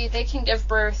actually, they can give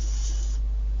birth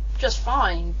just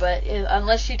fine, but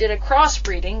unless you did a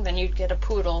crossbreeding, then you'd get a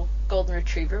poodle golden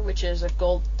retriever, which is a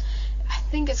I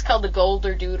think it's called the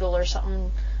Golder Doodle or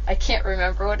something. I can't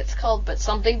remember what it's called, but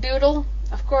something doodle,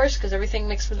 of course, because everything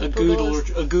mixed with the poodle is...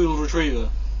 A Goodle Retriever.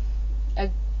 A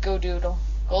Go-Doodle.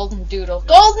 Golden Doodle.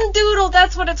 Golden Doodle,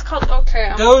 that's what it's called.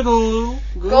 Okay. Golden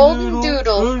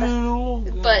Doodle.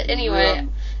 But anyway,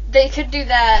 they could do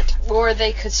that, or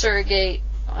they could surrogate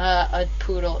a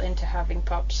poodle into having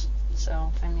pups.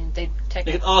 So, I mean, they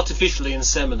could artificially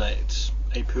inseminate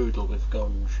a poodle with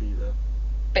golden retriever.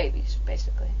 Babies,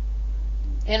 basically.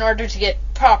 In order to get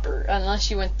proper,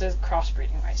 unless you went the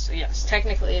crossbreeding way. So yes,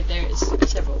 technically there is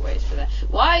several ways for that.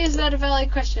 Why is that a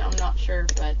valid question? I'm not sure,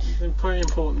 but... It's a pretty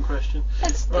important question.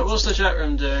 Right, what's the chat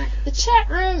room doing? The chat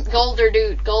room,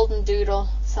 Golden Doodle,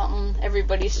 something.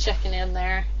 Everybody's checking in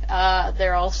there.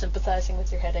 They're all sympathizing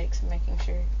with your headaches and making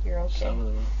sure you're okay. Some of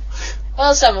them are.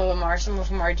 Well, some of them are. Some of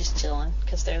them are just chilling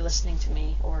because they're listening to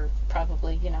me, or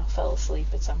probably, fell asleep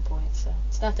at some point. So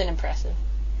it's nothing impressive.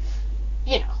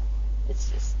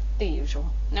 It's just the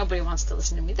usual. Nobody wants to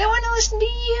listen to me. They want to listen to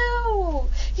you.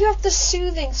 You have the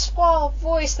soothing, suave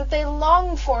voice that they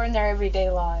long for in their everyday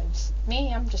lives.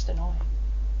 Me, I'm just annoying.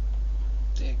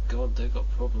 Dear God, they've got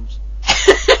problems.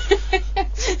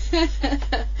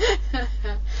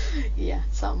 Yeah,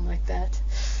 something like that.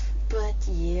 But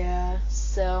yeah,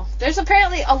 so there's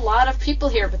apparently a lot of people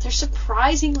here, but they're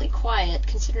surprisingly quiet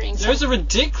considering. There's a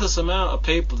ridiculous amount of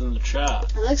people in the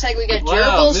chat. It looks like we got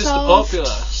Mr. Popular,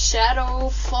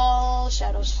 Shadows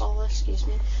Fall, excuse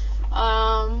me,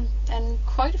 and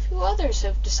quite a few others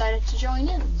have decided to join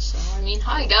in. So I mean,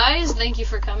 hi guys, thank you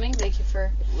for coming. Thank you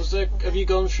for. Have you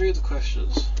gone through the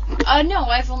questions? No,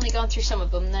 I've only gone through some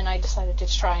of them. Then I decided to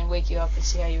try and wake you up and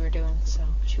see how you were doing. So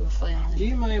you were flailing.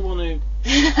 You may want to.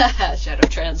 Shadow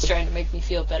Trans trying to make me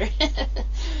feel better.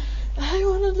 I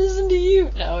want to listen to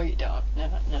you. No, you don't.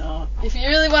 No. If you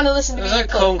really want to listen to me, that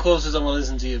concourse says I want to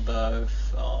listen to you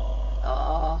both.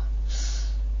 Aww.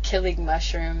 Killing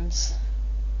mushrooms.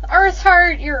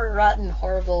 Earthheart, you're a rotten,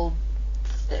 horrible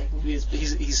thing. He's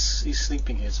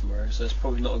sleeping here tomorrow, so it's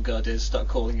probably not a good idea to start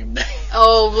calling him names.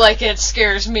 Oh, like it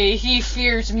scares me. He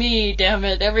fears me, damn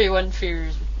it. Everyone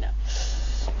fears me. No.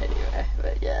 Anyway,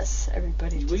 but yes,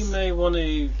 everybody. We may want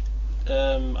to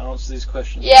answer these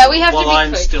questions. Yeah, we have to be quick. While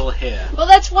I'm still here. Well,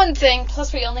 that's one thing.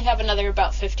 Plus, we only have another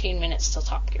about 15 minutes till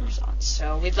Top Gear's on,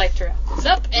 so we'd like to wrap this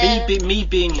up. And me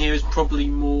being here is probably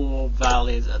more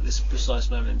valid at this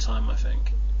precise moment in time, I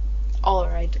think.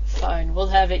 Alright, fine. We'll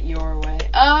have it your way.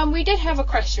 We did have a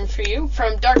question for you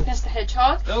from Darkness the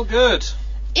Hedgehog. Oh, good.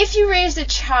 If you raised a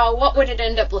chow, what would it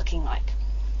end up looking like?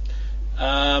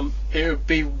 It would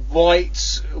be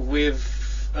white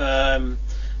with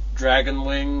dragon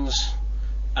wings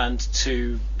and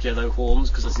 2 yellow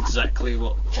horns, because that's exactly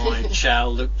what my chow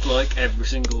looked like every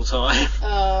single time.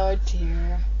 Oh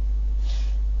dear.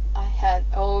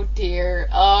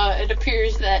 It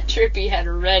appears that Trippy had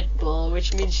a Red Bull,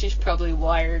 which means she's probably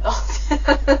wired.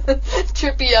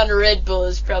 Trippy on a Red Bull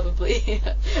is probably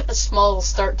a small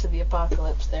start to the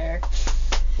apocalypse there.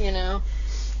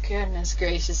 Goodness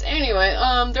gracious. Anyway,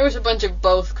 there was a bunch of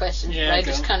both questions, but I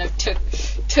just kind of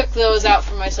took those out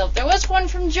for myself. There was one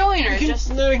from Joiner. We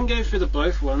can go through the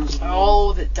both ones.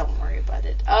 Don't worry about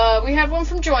it. We had one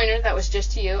from Joiner that was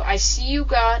just to you. I see you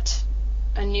got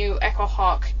a new Echo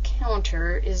Hawk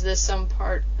counter. Is this some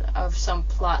part of some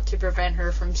plot to prevent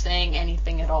her from saying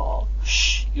anything at all?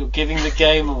 Shh, you're giving the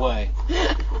game away.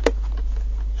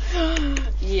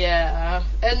 Yeah.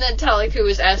 And then Taliku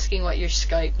was asking what your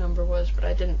Skype number was, but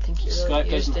I didn't think you really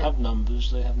Skype used doesn't have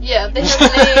numbers, they have names. Yeah, they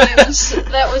have names.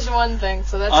 That was one thing,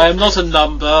 so that's I am not a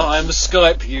number, I am a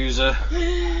Skype user.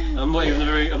 I'm not even a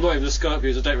Skype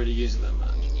user, I don't really use it that much.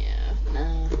 Yeah,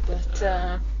 no,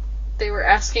 but they were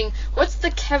asking, what's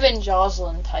the Kevin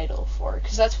Joslin title for?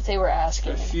 Because that's what they were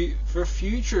asking. For a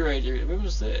future radio, when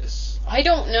was this? I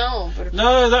don't know. But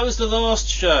No, that was the last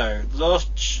show.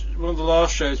 One of the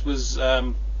last shows was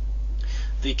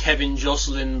the Kevin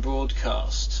Joslin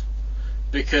broadcast,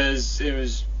 because it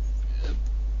was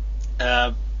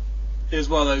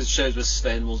one of those shows where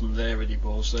Sven wasn't there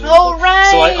anymore. So, oh,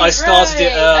 right! So I started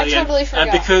it early, I totally forgot.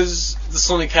 and because the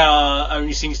Sonic Hour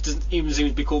doesn't even seem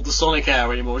to be called the Sonic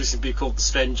Hour anymore, it seems to be called the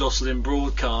Sven Joslin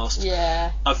broadcast.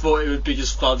 Yeah. I thought it would be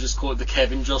just fun, just call it the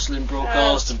Kevin Joslin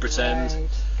broadcast and pretend. Right.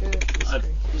 Goodness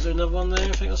Was there another one there?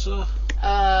 I think I saw.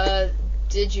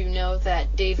 Did you know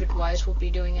that David Wise will be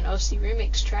doing an OC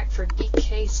remix track for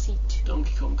DKC2?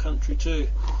 Donkey Kong Country 2.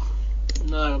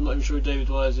 No, I'm not even sure who David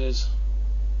Wise is.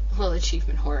 Well,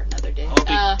 Achievement Horror another day.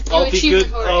 I'll be good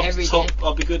Horror every day.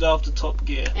 I'll be good after Top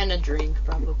Gear. And a drink,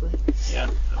 probably. Yeah,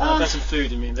 that's some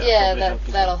food. I mean,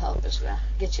 that'll help as well.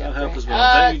 Get you that'll up help there. as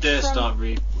well. Don't you dare start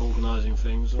reorganising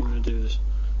things. I'm going to do this.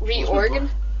 Reorgan?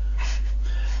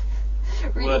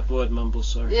 Word mumble.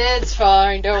 Sorry. Yeah, it's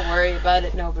fine. Don't worry about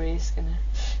it. Nobody's gonna.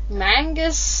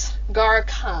 Mangus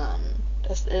Garkhan.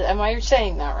 Am I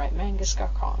saying that right? Mangus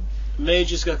Garkhan.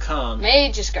 Magus Garkhan.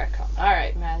 Magus Garkhan.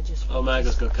 Alright, Magus. Oh,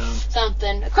 Magus Garkhan.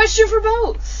 Something. A question for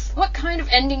both. What kind of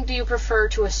ending do you prefer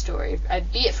to a story?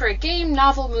 Be it for a game,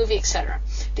 novel, movie, etc.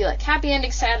 Do you like happy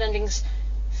endings, sad endings?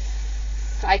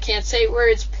 I can't say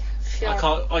words. I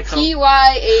can't.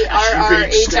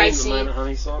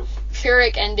 Pyarrrhic.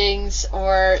 Pyrrhic endings,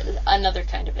 or another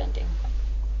kind of ending.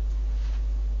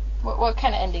 What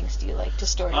kind of endings do you like to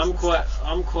stories? I'm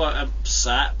quite a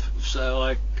sap, so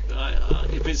like. I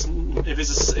don't mind if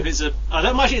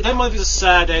it's a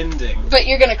sad ending. But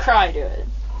you're gonna cry to it.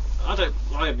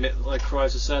 I admit that I cry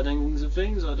to sad endings of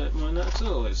things. I don't mind that at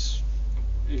all. It's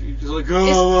like,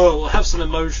 well, have some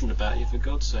emotion about you, for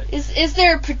God's sake. Is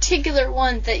there a particular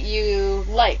one that you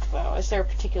like, though? Is there a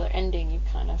particular ending you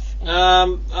kind of?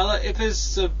 I like, if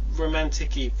it's a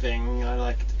romantic-y thing, I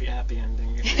like it to be a happy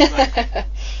ending. If it's like,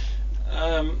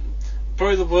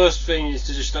 probably the worst thing is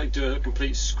to just like do a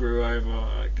complete screw over.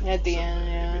 Like, at the end,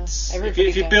 yeah.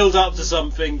 If you build up to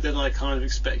something, then I kind of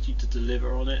expect you to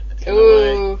deliver on it.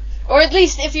 Ooh. Or at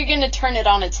least if you're going to turn it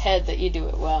on its head, that you do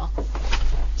it well.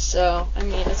 So, I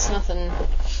mean, it's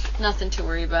nothing to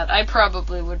worry about. I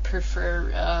probably would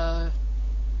prefer,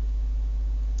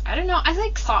 I don't know, I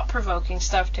like thought-provoking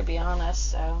stuff, to be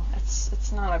honest, so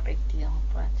it's not a big deal.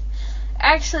 But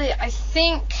actually, I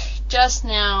think just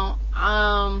now,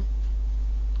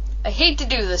 I hate to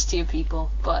do this to you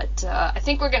people, but I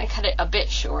think we're going to cut it a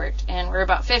bit short, and we're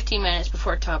about 15 minutes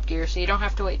before Top Gear, so you don't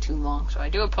have to wait too long, so I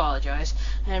do apologize.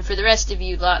 And for the rest of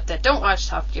you lot that don't watch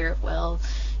Top Gear, well,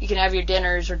 you can have your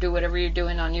dinners or do whatever you're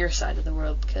doing on your side of the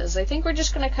world, because I think we're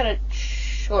just going to cut it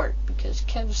short, because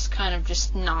Kev's kind of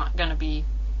just not going to be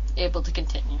able to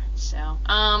continue. So,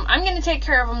 I'm going to take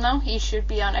care of him, though. He should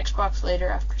be on Xbox later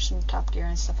after some Top Gear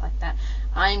and stuff like that.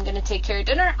 I'm going to take care of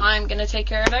dinner. I'm going to take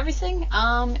care of everything.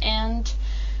 And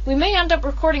we may end up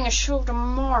recording a show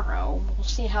tomorrow. We'll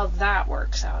see how that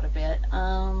works out a bit.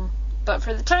 But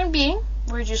for the time being,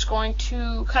 we're just going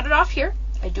to cut it off here.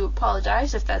 I do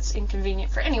apologize if that's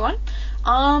inconvenient for anyone.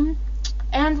 And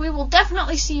we will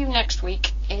definitely see you next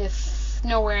week, if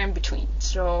nowhere in between.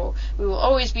 So we will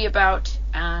always be about,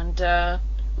 and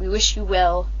we wish you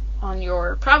well on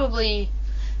your probably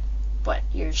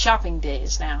your shopping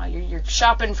days now. You're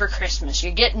shopping for Christmas.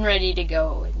 You're getting ready to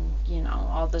go, and you know,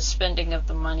 all the spending of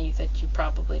the money that you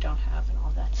probably don't have and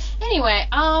all that. Anyway,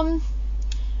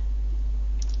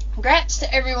 congrats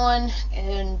to everyone,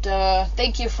 and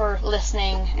thank you for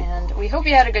listening, and we hope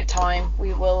you had a good time.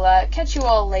 We will catch you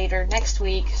all later next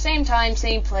week, same time,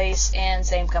 same place, and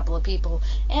same couple of people,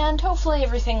 and hopefully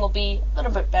everything will be a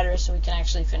little bit better so we can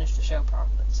actually finish the show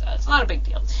properly. So it's not a big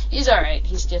deal. He's alright.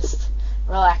 He's just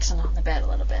relaxing on the bed a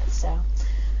little bit. So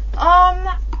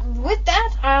with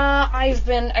that, I've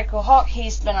been Echo Hawk,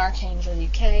 he's been Archangel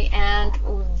UK, and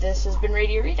this has been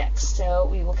Radio Redux. So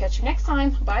we will catch you next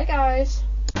time. Bye guys.